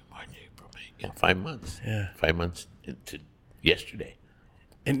 January, February, March, April, May. Yeah, 5 months. Yeah. 5 months into yesterday.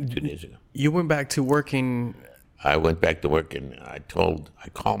 And 2 days ago. you went back to working. I went back to work, and I called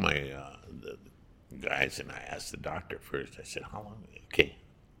my the guys, and I asked the doctor first. I said, "How long?" Okay,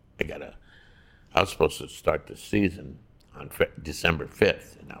 I was supposed to start the season on December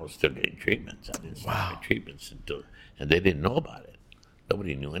 5th, and I was still getting treatments. I didn't start my treatments and they didn't know about it.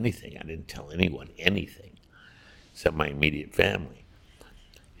 Nobody knew anything. I didn't tell anyone anything except my immediate family.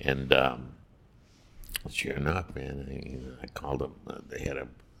 And sure enough, man, I called them. They had a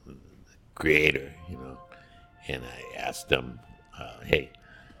creator, and I asked them, hey,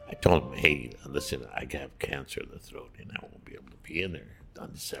 I told them, hey, listen, I have cancer in the throat, and I won't be able to be in there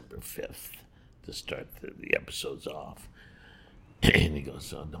on December 5th to start the episodes off. And he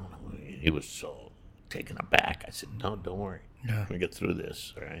goes, oh, don't worry. He was so taken aback. I said, no, don't worry. Yeah. We'll get through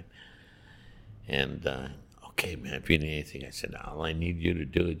this, all right? And, okay, man, if you need anything, I said, all I need you to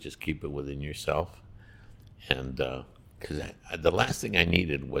do is just keep it within yourself. And because the last thing I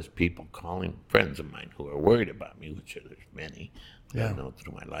needed was people calling friends of mine who are worried about me, which there's many, I know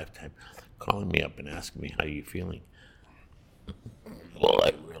through my lifetime, calling me up and asking me, how are you feeling? Well,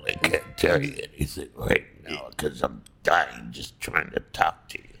 I really can't tell you anything right now because I'm dying just trying to talk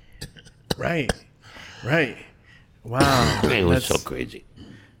to you. Right. Wow. It was so crazy.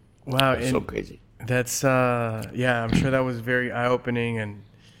 Wow. It was so crazy. That's I'm sure that was very eye-opening, and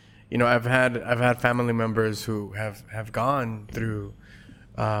I've had family members who have gone through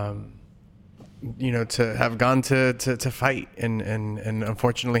to have gone to fight and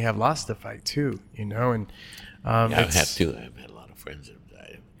unfortunately have lost the fight too, and I've had too. I've had a lot of friends that have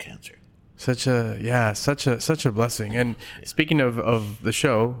died of cancer. Such a blessing. And speaking of the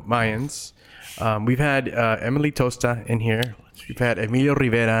show, Mayans, we've had Emily Tosta in here. We've had Emilio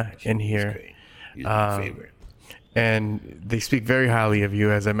Rivera in here. Great. He's my favorite. And they speak very highly of you,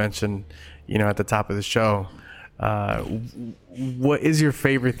 as I mentioned, at the top of the show. What is your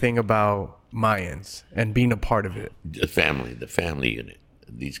favorite thing about Mayans and being a part of it? The family unit,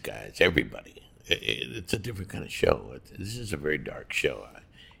 these guys, everybody. It's a different kind of show. This is a very dark show.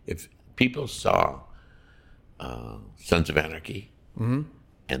 If people saw Sons of Anarchy and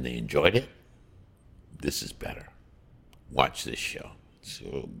they enjoyed it, this is better. Watch this show.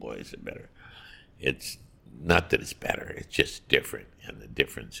 So, boy, is it better. It's not that it's better. It's just different, and the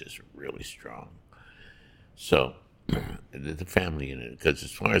difference is really strong. So, the family unit, because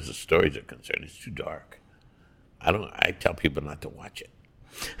as far as the stories are concerned, it's too dark. I tell people not to watch it.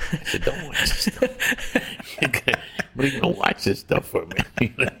 I said, don't watch this stuff. But you don't watch this stuff for me.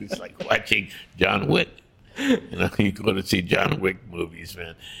 It's like watching John Wick. You go to see John Wick movies,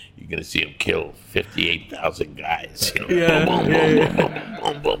 man. You're going to see him kill 58,000 guys.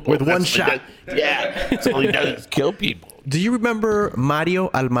 With one shot. That's all he does is kill people. Do you remember Mario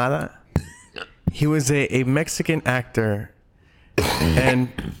Almada? He was a Mexican actor, and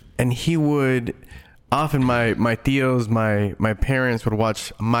he would often my tios, my parents would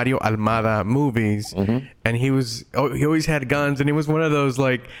watch Mario Almada movies, and he always had guns, and he was one of those,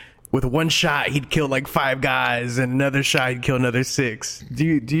 like, with one shot he'd kill like 5 guys, and another shot he'd kill another 6. Do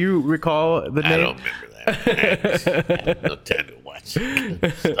you recall the name? I don't remember that. I have no time to watch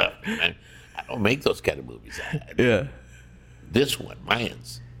stuff. I don't make those kind of movies. This one,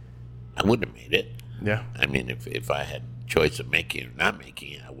 Mayans, I wouldn't have made it. Yeah. I mean, if I had choice of making it or not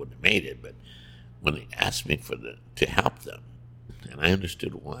making it, I wouldn't have made it. But when they asked me to help them, and I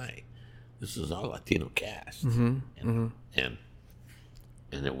understood why, this is all Latino cast,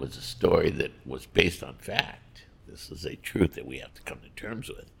 and it was a story that was based on fact. This is a truth that we have to come to terms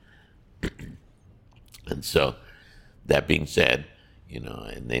with. And so, that being said,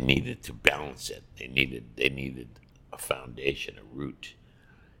 and they needed to balance it. They needed a foundation, a root.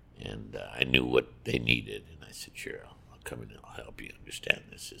 And I knew what they needed, and I said, sure, I'll come in and I'll help you understand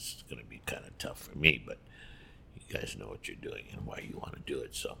this. It's going to be kind of tough for me, but you guys know what you're doing and why you want to do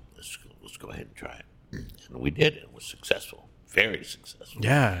it, so let's go ahead and try it. And we did, and it was successful, very successful.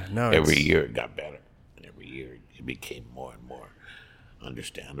 Yeah, no. Every year it got better, and every year it became more and more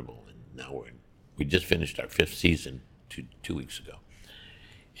understandable. And now we just finished our 5th season 2 weeks ago,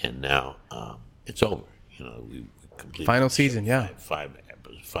 and now it's over. We completed final season,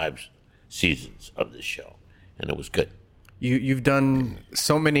 five seasons of this show, and it was good. You've done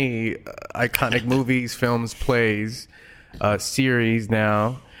so many iconic movies, films, plays, series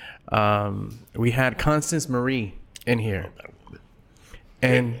now. We had Constance Marie in here. Oh, that woman.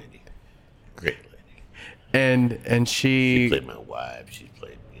 And Great lady. And She she played my wife. She's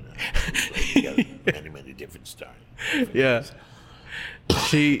played, we played together many different stars. yeah.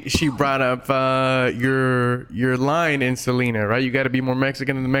 She brought up your line in Selena, right? You got to be more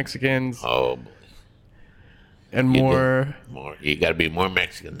Mexican than the Mexicans, Oh boy. and You more. do. You got to be more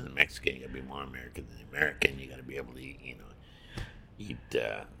Mexican than the Mexican. You got to be more American than the American. You got to be able to eat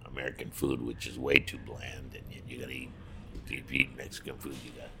American food, which is way too bland, and you got to eat. If you eat Mexican food,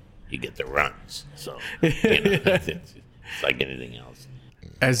 you get the runs. So it's like anything else.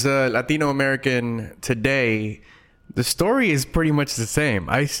 As a Latino American today, the story is pretty much the same.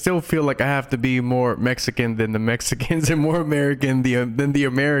 I still feel like I have to be more Mexican than the Mexicans and more American than the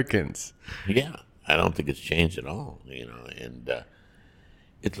Americans. Yeah, I don't think it's changed at all. And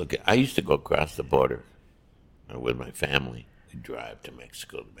I used to go across the border with my family. We'd drive to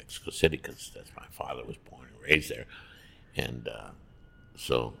Mexico City, because that's my father was born and raised there. And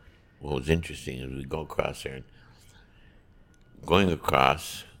so what was interesting is we'd go across there, and going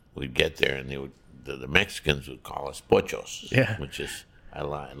across, we'd get there, and the Mexicans would call us pochos, which is, I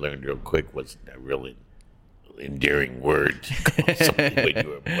learned real quick, was a really endearing word to call somebody when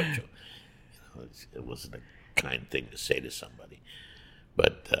you were a pocho. It wasn't a kind thing to say to somebody.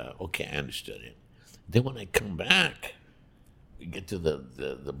 But, okay, I understood it. Then when I come back, we get to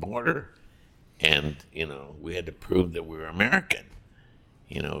the border, and, we had to prove that we were American,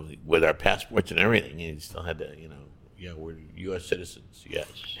 with our passports and everything. You still had to, yeah, we're U.S. citizens. Yes,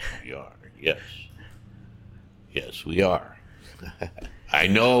 we are. Yes. Yes, we are. I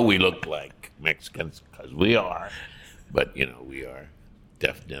know we look like Mexicans because we are, but, we are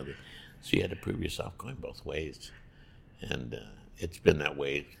definitely. So you had to prove yourself going both ways. And it's been that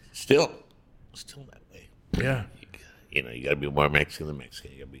way still that way. Yeah. You got to be more Mexican than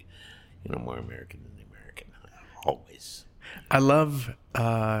Mexican. You got to be, more American than the American. Always. I love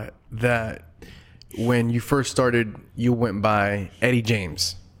that when you first started, you went by Eddie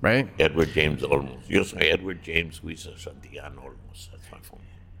James, right? Edward James Olmos. Yo soy Edward James Huiza Santiago Olmos. That's my phone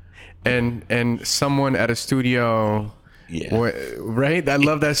name. And someone at a studio, right? I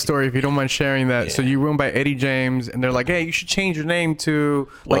love that story. If you don't mind sharing that. Yeah. So you went by Eddie James, and they're like, "Hey, you should change your name to."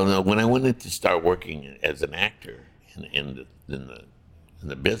 Well, no, when I went in to start working as an actor in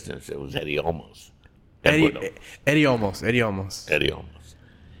the business, it was Eddie Olmos. Eddie Olmos.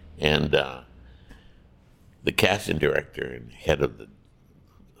 And the casting director and head of the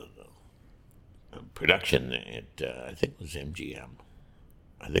production at, I think it was MGM,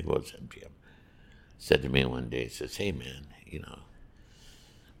 said to me one day, says, "Hey, man, you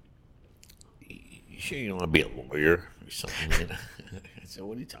sure you don't want to be a lawyer or something?" I said,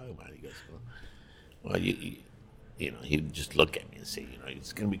 "What are you talking about?" He goes, "Well, he'd just look at me and say,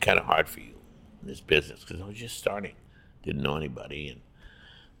 it's going to be kind of hard for you in this business," because I was just starting, didn't know anybody, and,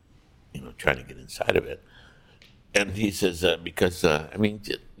 trying to get inside of it. And he says, because,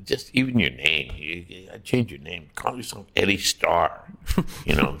 just even your name, I change your name. Call yourself Eddie Starr.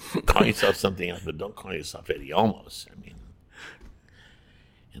 Call yourself something else, but don't call yourself Eddie Olmos.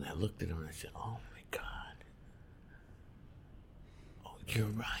 And I looked at him and I said, "Oh, my God. Oh, you're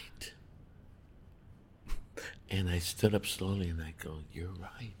right." And I stood up slowly and I go, "You're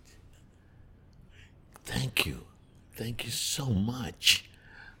right. Thank you. Thank you so much.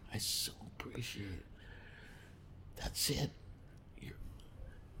 I so appreciate it. That's it.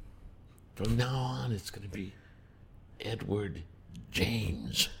 From now on, it's going to be Edward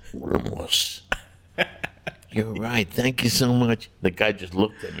James Olmos." "You're right. Thank you so much." The guy just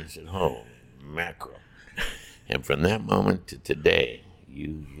looked at me and said, "Oh, mackerel." And from that moment to today,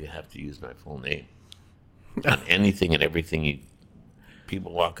 you have to use my full name on anything and everything.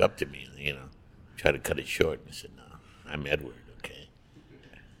 People walk up to me and, try to cut it short. And I said, "No, I'm Edward, okay?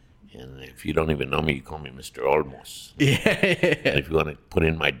 And if you don't even know me, you call me Mr. Olmos. Yeah. And if you want to put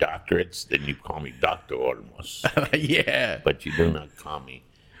in my doctorates, then you call me Dr. Olmos. Yeah. But you do not call me,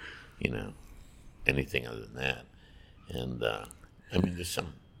 anything other than that." And, there's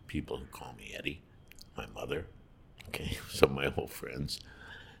some people who call me Eddie, my mother, okay, some of my old friends.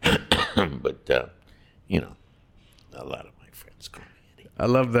 But, a lot of my friends call me Eddie. I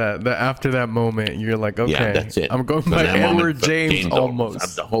love that. After that moment, you're like, okay, yeah, that's it. I'm going by Edward James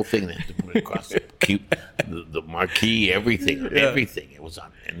Olmos. The whole thing, they had to put it across the marquee, everything. It was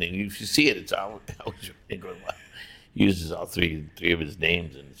on. And then if you see it, it's all, he uses all three of his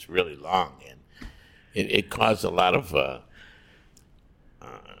names, and it's really long. And it caused a lot of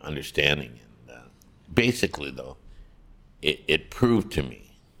understanding. And basically, though, it proved to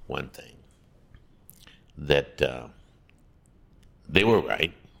me one thing, that they were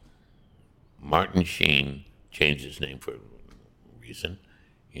right. Martin Sheen changed his name for a reason,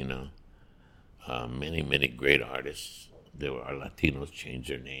 Many, many great artists. There were Latinos changed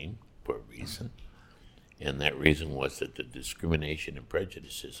their name for a reason, and that reason was that the discrimination and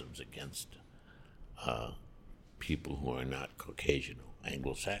prejudices against people who are not Caucasian or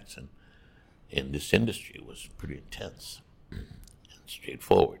Anglo-Saxon in this industry was pretty intense and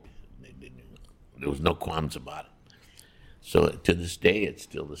straightforward. There was no qualms about it. So to this day, it's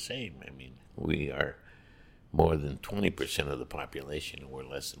still the same. I mean, we are more than 20% of the population, and we're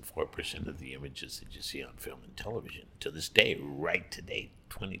less than 4% of the images that you see on film and television. To this day, right today,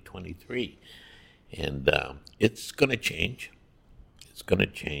 2023. And it's going to change. It's going to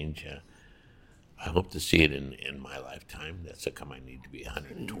change. I hope to see it in my lifetime. That's how come I need to be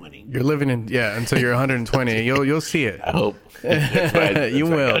 120. You're living until you're 120. You'll see it. I hope. That's why, You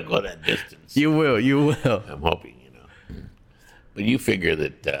will. I gotta go that distance. You will. I'm hoping, But you figure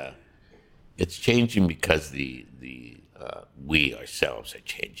that it's changing because we ourselves are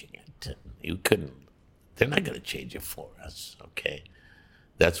changing it. They're not going to change it for us, okay?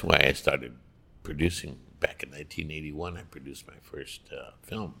 That's why I started producing back in 1981. I produced my first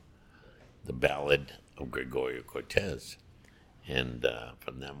film, The Ballad of Gregorio Cortez. And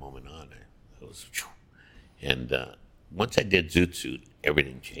from that moment on, it was, and once I did Zoot Suit,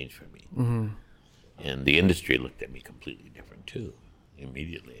 everything changed for me. Mm-hmm. And the industry looked at me completely different, too.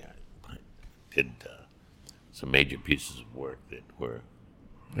 Immediately, I did some major pieces of work that were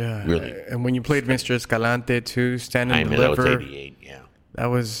really... And when you played Mr. Escalante, too, Stand and Deliver... That was 88, yeah. That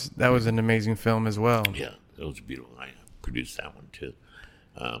was an amazing film as well. Yeah, it was beautiful. I produced that one, too.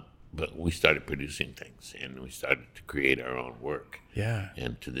 But we started producing things, and we started to create our own work. Yeah.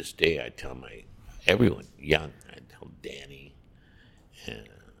 And to this day, I tell everyone, young, I tell Danny, and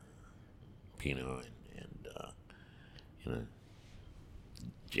Pino, and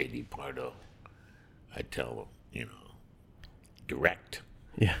J.D. Pardo, I tell them, direct.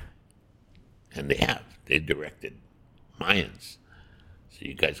 Yeah. And they have. They directed Mayans. So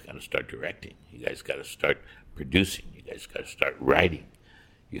you guys got to start directing. You guys got to start producing. You guys got to start writing.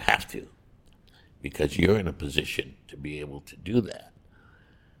 You have to. Because you're in a position to be able to do that.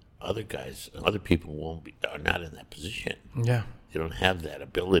 Other people are not in that position. Yeah. They don't have that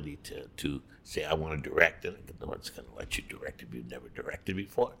ability to say, I want to direct, and no one's going to let you direct if you've never directed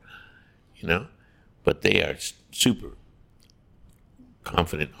before, But they are super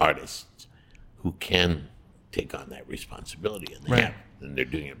confident artists who can take on that responsibility, and they have, and they're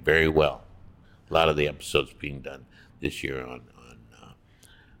doing it very well. A lot of the episodes being done this year on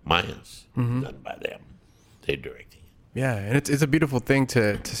Mayans, done by them. They're directing it. Yeah, and it's a beautiful thing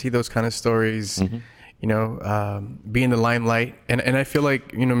to see those kind of stories, be in the limelight. And I feel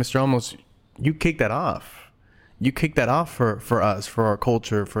like, Mr. Olmos, you kicked that off. You kicked that off for us, for our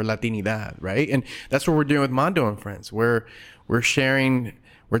culture, for Latinidad, right? And that's what we're doing with Mando and Friends. We're sharing,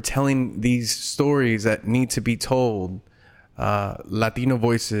 we're telling these stories that need to be told, Latino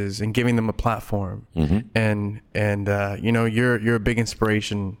voices, and giving them a platform. And you're a big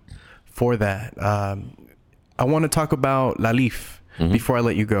inspiration for that. I want to talk about Lalif before I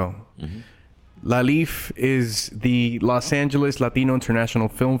let you go. Lalif is the Los Angeles Latino International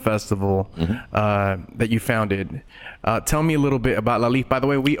Film Festival that you founded. Tell me a little bit about Lalif. By the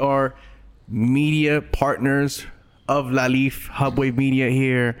way, we are media partners of Lalif, Hubwave Media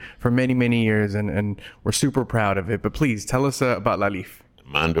here for many, many years, and we're super proud of it. But please, tell us about Lalif.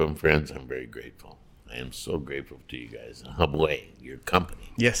 Mando and Friends, I'm very grateful. I am so grateful to you guys. Hubwave, your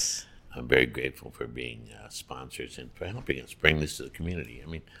company. Yes. I'm very grateful for being sponsors and for helping us bring this to the community. I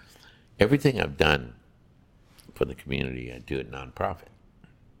mean, everything I've done for the community, I do it nonprofit.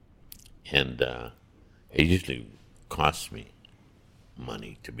 And it usually costs me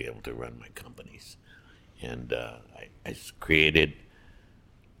money to be able to run my companies. And I created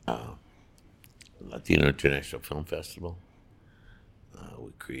Latino International Film Festival.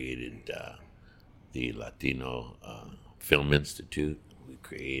 We created the Latino Film Institute. We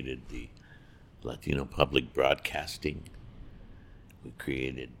created the Latino Public Broadcasting. We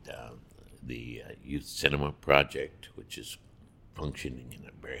created the Youth Cinema Project, which is functioning in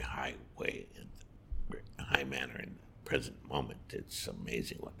a very high way, in a very high manner in the present moment. It's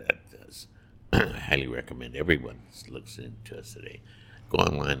amazing what that does. I highly recommend everyone that looks into us today, go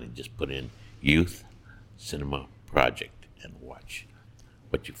online and just put in Youth Cinema Project and watch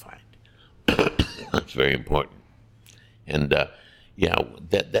what you find. That's very important. And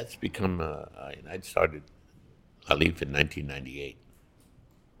that's become, I'd started Lalif in 1998.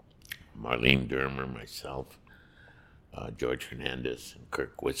 Marlene Dermer, myself, George Hernandez, and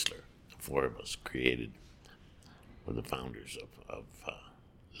Kirk Whistler, the four of us were the founders of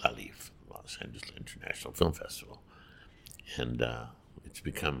Lalif, Los Angeles International Film Festival. And it's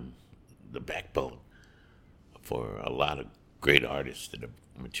become the backbone for a lot of great artists that have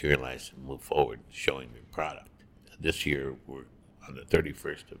materialized and moved forward, showing their product. This year, we're on the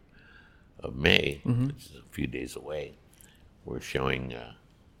 31st of May, which is a few days away. We're showing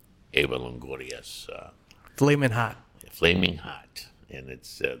Eva Longoria's Flamin' Hot. Flaming Hot, and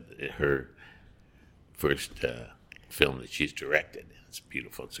it's her first film that she's directed. It's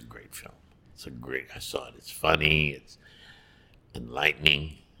beautiful. It's a great film. I saw it. It's funny. It's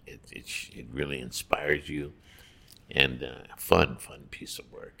enlightening. It really inspires you, and fun piece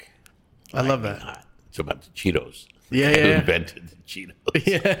of work. I love that. Hot. It's about the Cheetos. Yeah, Who yeah. invented the Cheetos?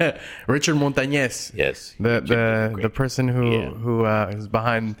 Yeah, Richard Montañez. Yes, the person who is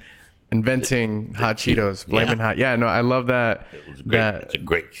behind inventing hot Cheetos, Flamin' Hot. Yeah, no, I love that. It was great. It's a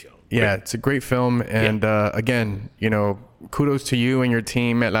great show. Yeah, it's a great film, and again, kudos to you and your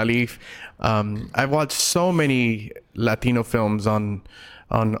team at La Leaf. I've watched so many Latino films on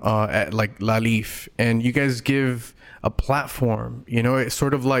at like La Leaf, and you guys give a platform. It's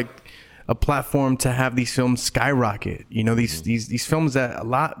sort of like a platform to have these films skyrocket. These films that a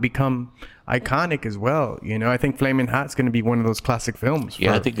lot become iconic as well. I think Flamin' Hot's going to be one of those classic films.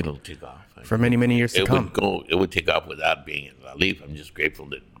 I think it'll take off for many years to come. It would take off without being in La Leaf. I'm just grateful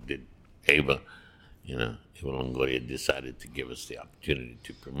that Eva Longoria decided to give us the opportunity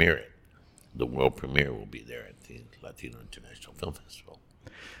to premiere it. The world premiere will be there at the Latino International Film Festival.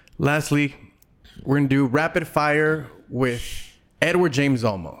 Lastly, we're going to do rapid fire with Edward James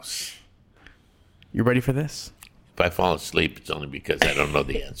Olmos. You ready for this? If I fall asleep, it's only because I don't know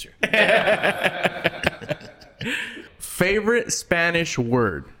the answer. Favorite Spanish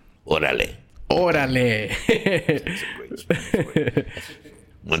word? Órale. Órale. It's a great Spanish word.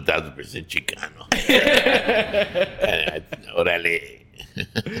 1000% Chicano. Órale.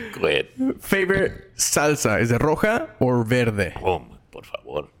 Go ahead. Favorite salsa? Is it roja or verde? Oh, por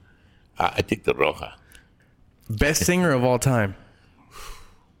favor. I take the roja. Best singer of all time?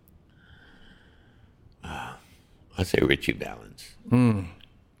 I say Richie Valens. Oh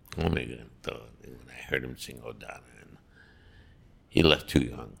my God. When I heard him sing Odana, and he left too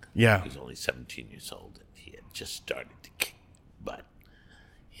young. Yeah. He was only 17 years old, and he had just started to kick butt.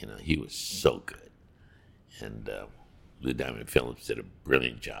 He was so good. And Blue Diamond Films did a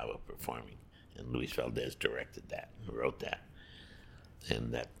brilliant job of performing. And Luis Valdez directed that and wrote that.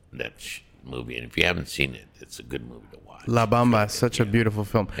 And that movie, and if you haven't seen it, it's a good movie to watch. La Bamba, such a beautiful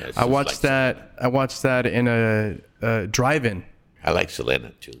film. Yeah, I watched that in a drive-in. I like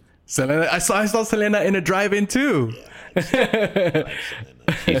Selena too. Selena, I saw Selena in a drive-in too. Yeah, I like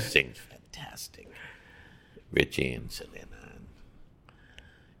Selena. She sings fantastic. Richie and Selena.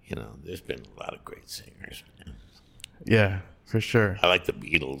 And, there's been a lot of great singers, man. Yeah, for sure. I like the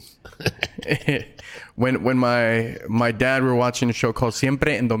Beatles. when my dad were watching a show called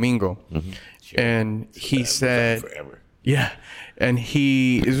Siempre en Domingo, Sure. and he said, forever. yeah, and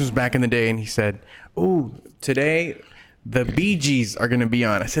this was back in the day, and he said, "Oh, today the Bee Gees are gonna be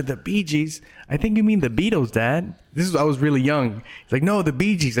on." I said, "The Bee Gees? I think you mean the Beatles, Dad." I was really young. He's like, "No, the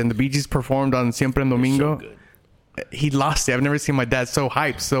Bee Gees," and the Bee Gees performed on Siempre en Domingo. So good. He lost it. I've never seen my dad so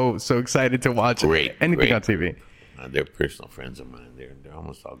hyped, so excited to watch anything great. on TV. They're personal friends of mine. They're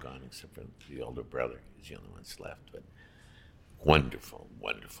almost all gone except for the older brother. He's the only one that's left. But wonderful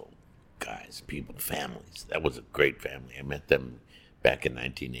guys, people, families. That was a great family. I met them back in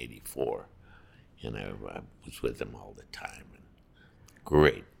 1984, and I was with them all the time. And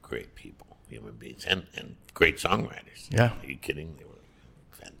great people, human beings, and great songwriters. Yeah. Are you kidding? They were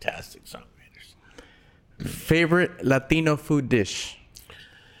fantastic songwriters. Favorite Latino food dish?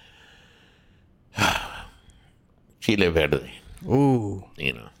 Chile verde. Ooh.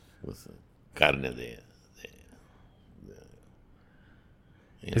 With the carne de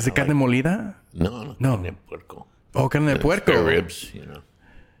Is it carne molida? No. Carne de puerco. Oh, carne de puerco. Spare ribs,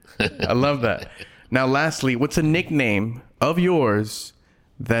 I love that. Now, lastly, what's a nickname of yours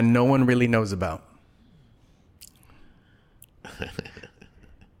that no one really knows about?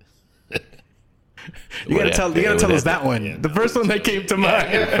 You gotta tell us that one. Yeah, the first one that came to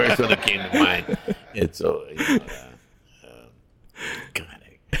mind. The first one that came to mind. It's so, God,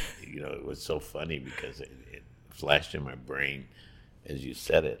 it was so funny because it flashed in my brain as you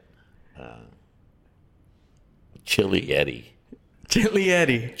said it. Chili Eddie. Chili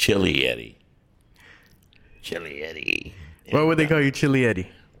Eddie. Chili Eddie. Chili Eddie. Why would they call you Chili Eddie?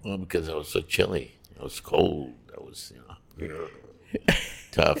 Well, because I was so chilly. I was cold. I was,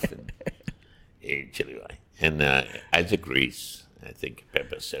 tough. And, chili. And Isaac Reese, I think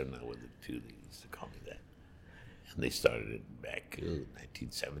Pepe Serna were the two that used to call me that. And they started it back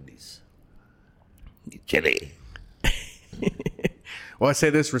 1970s. Chili. Well, I say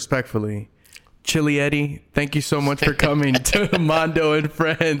this respectfully. Chili Eddie, thank you so much for coming to Mando and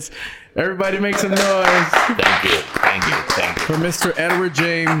Friends. Everybody make some noise. Thank you. Thank you. Thank you. For Mr. Edward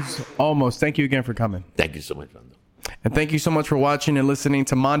James Olmos, thank you again for coming. Thank you so much, Mando. And thank you so much for watching and listening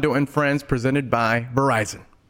to Mando and Friends presented by Verizon.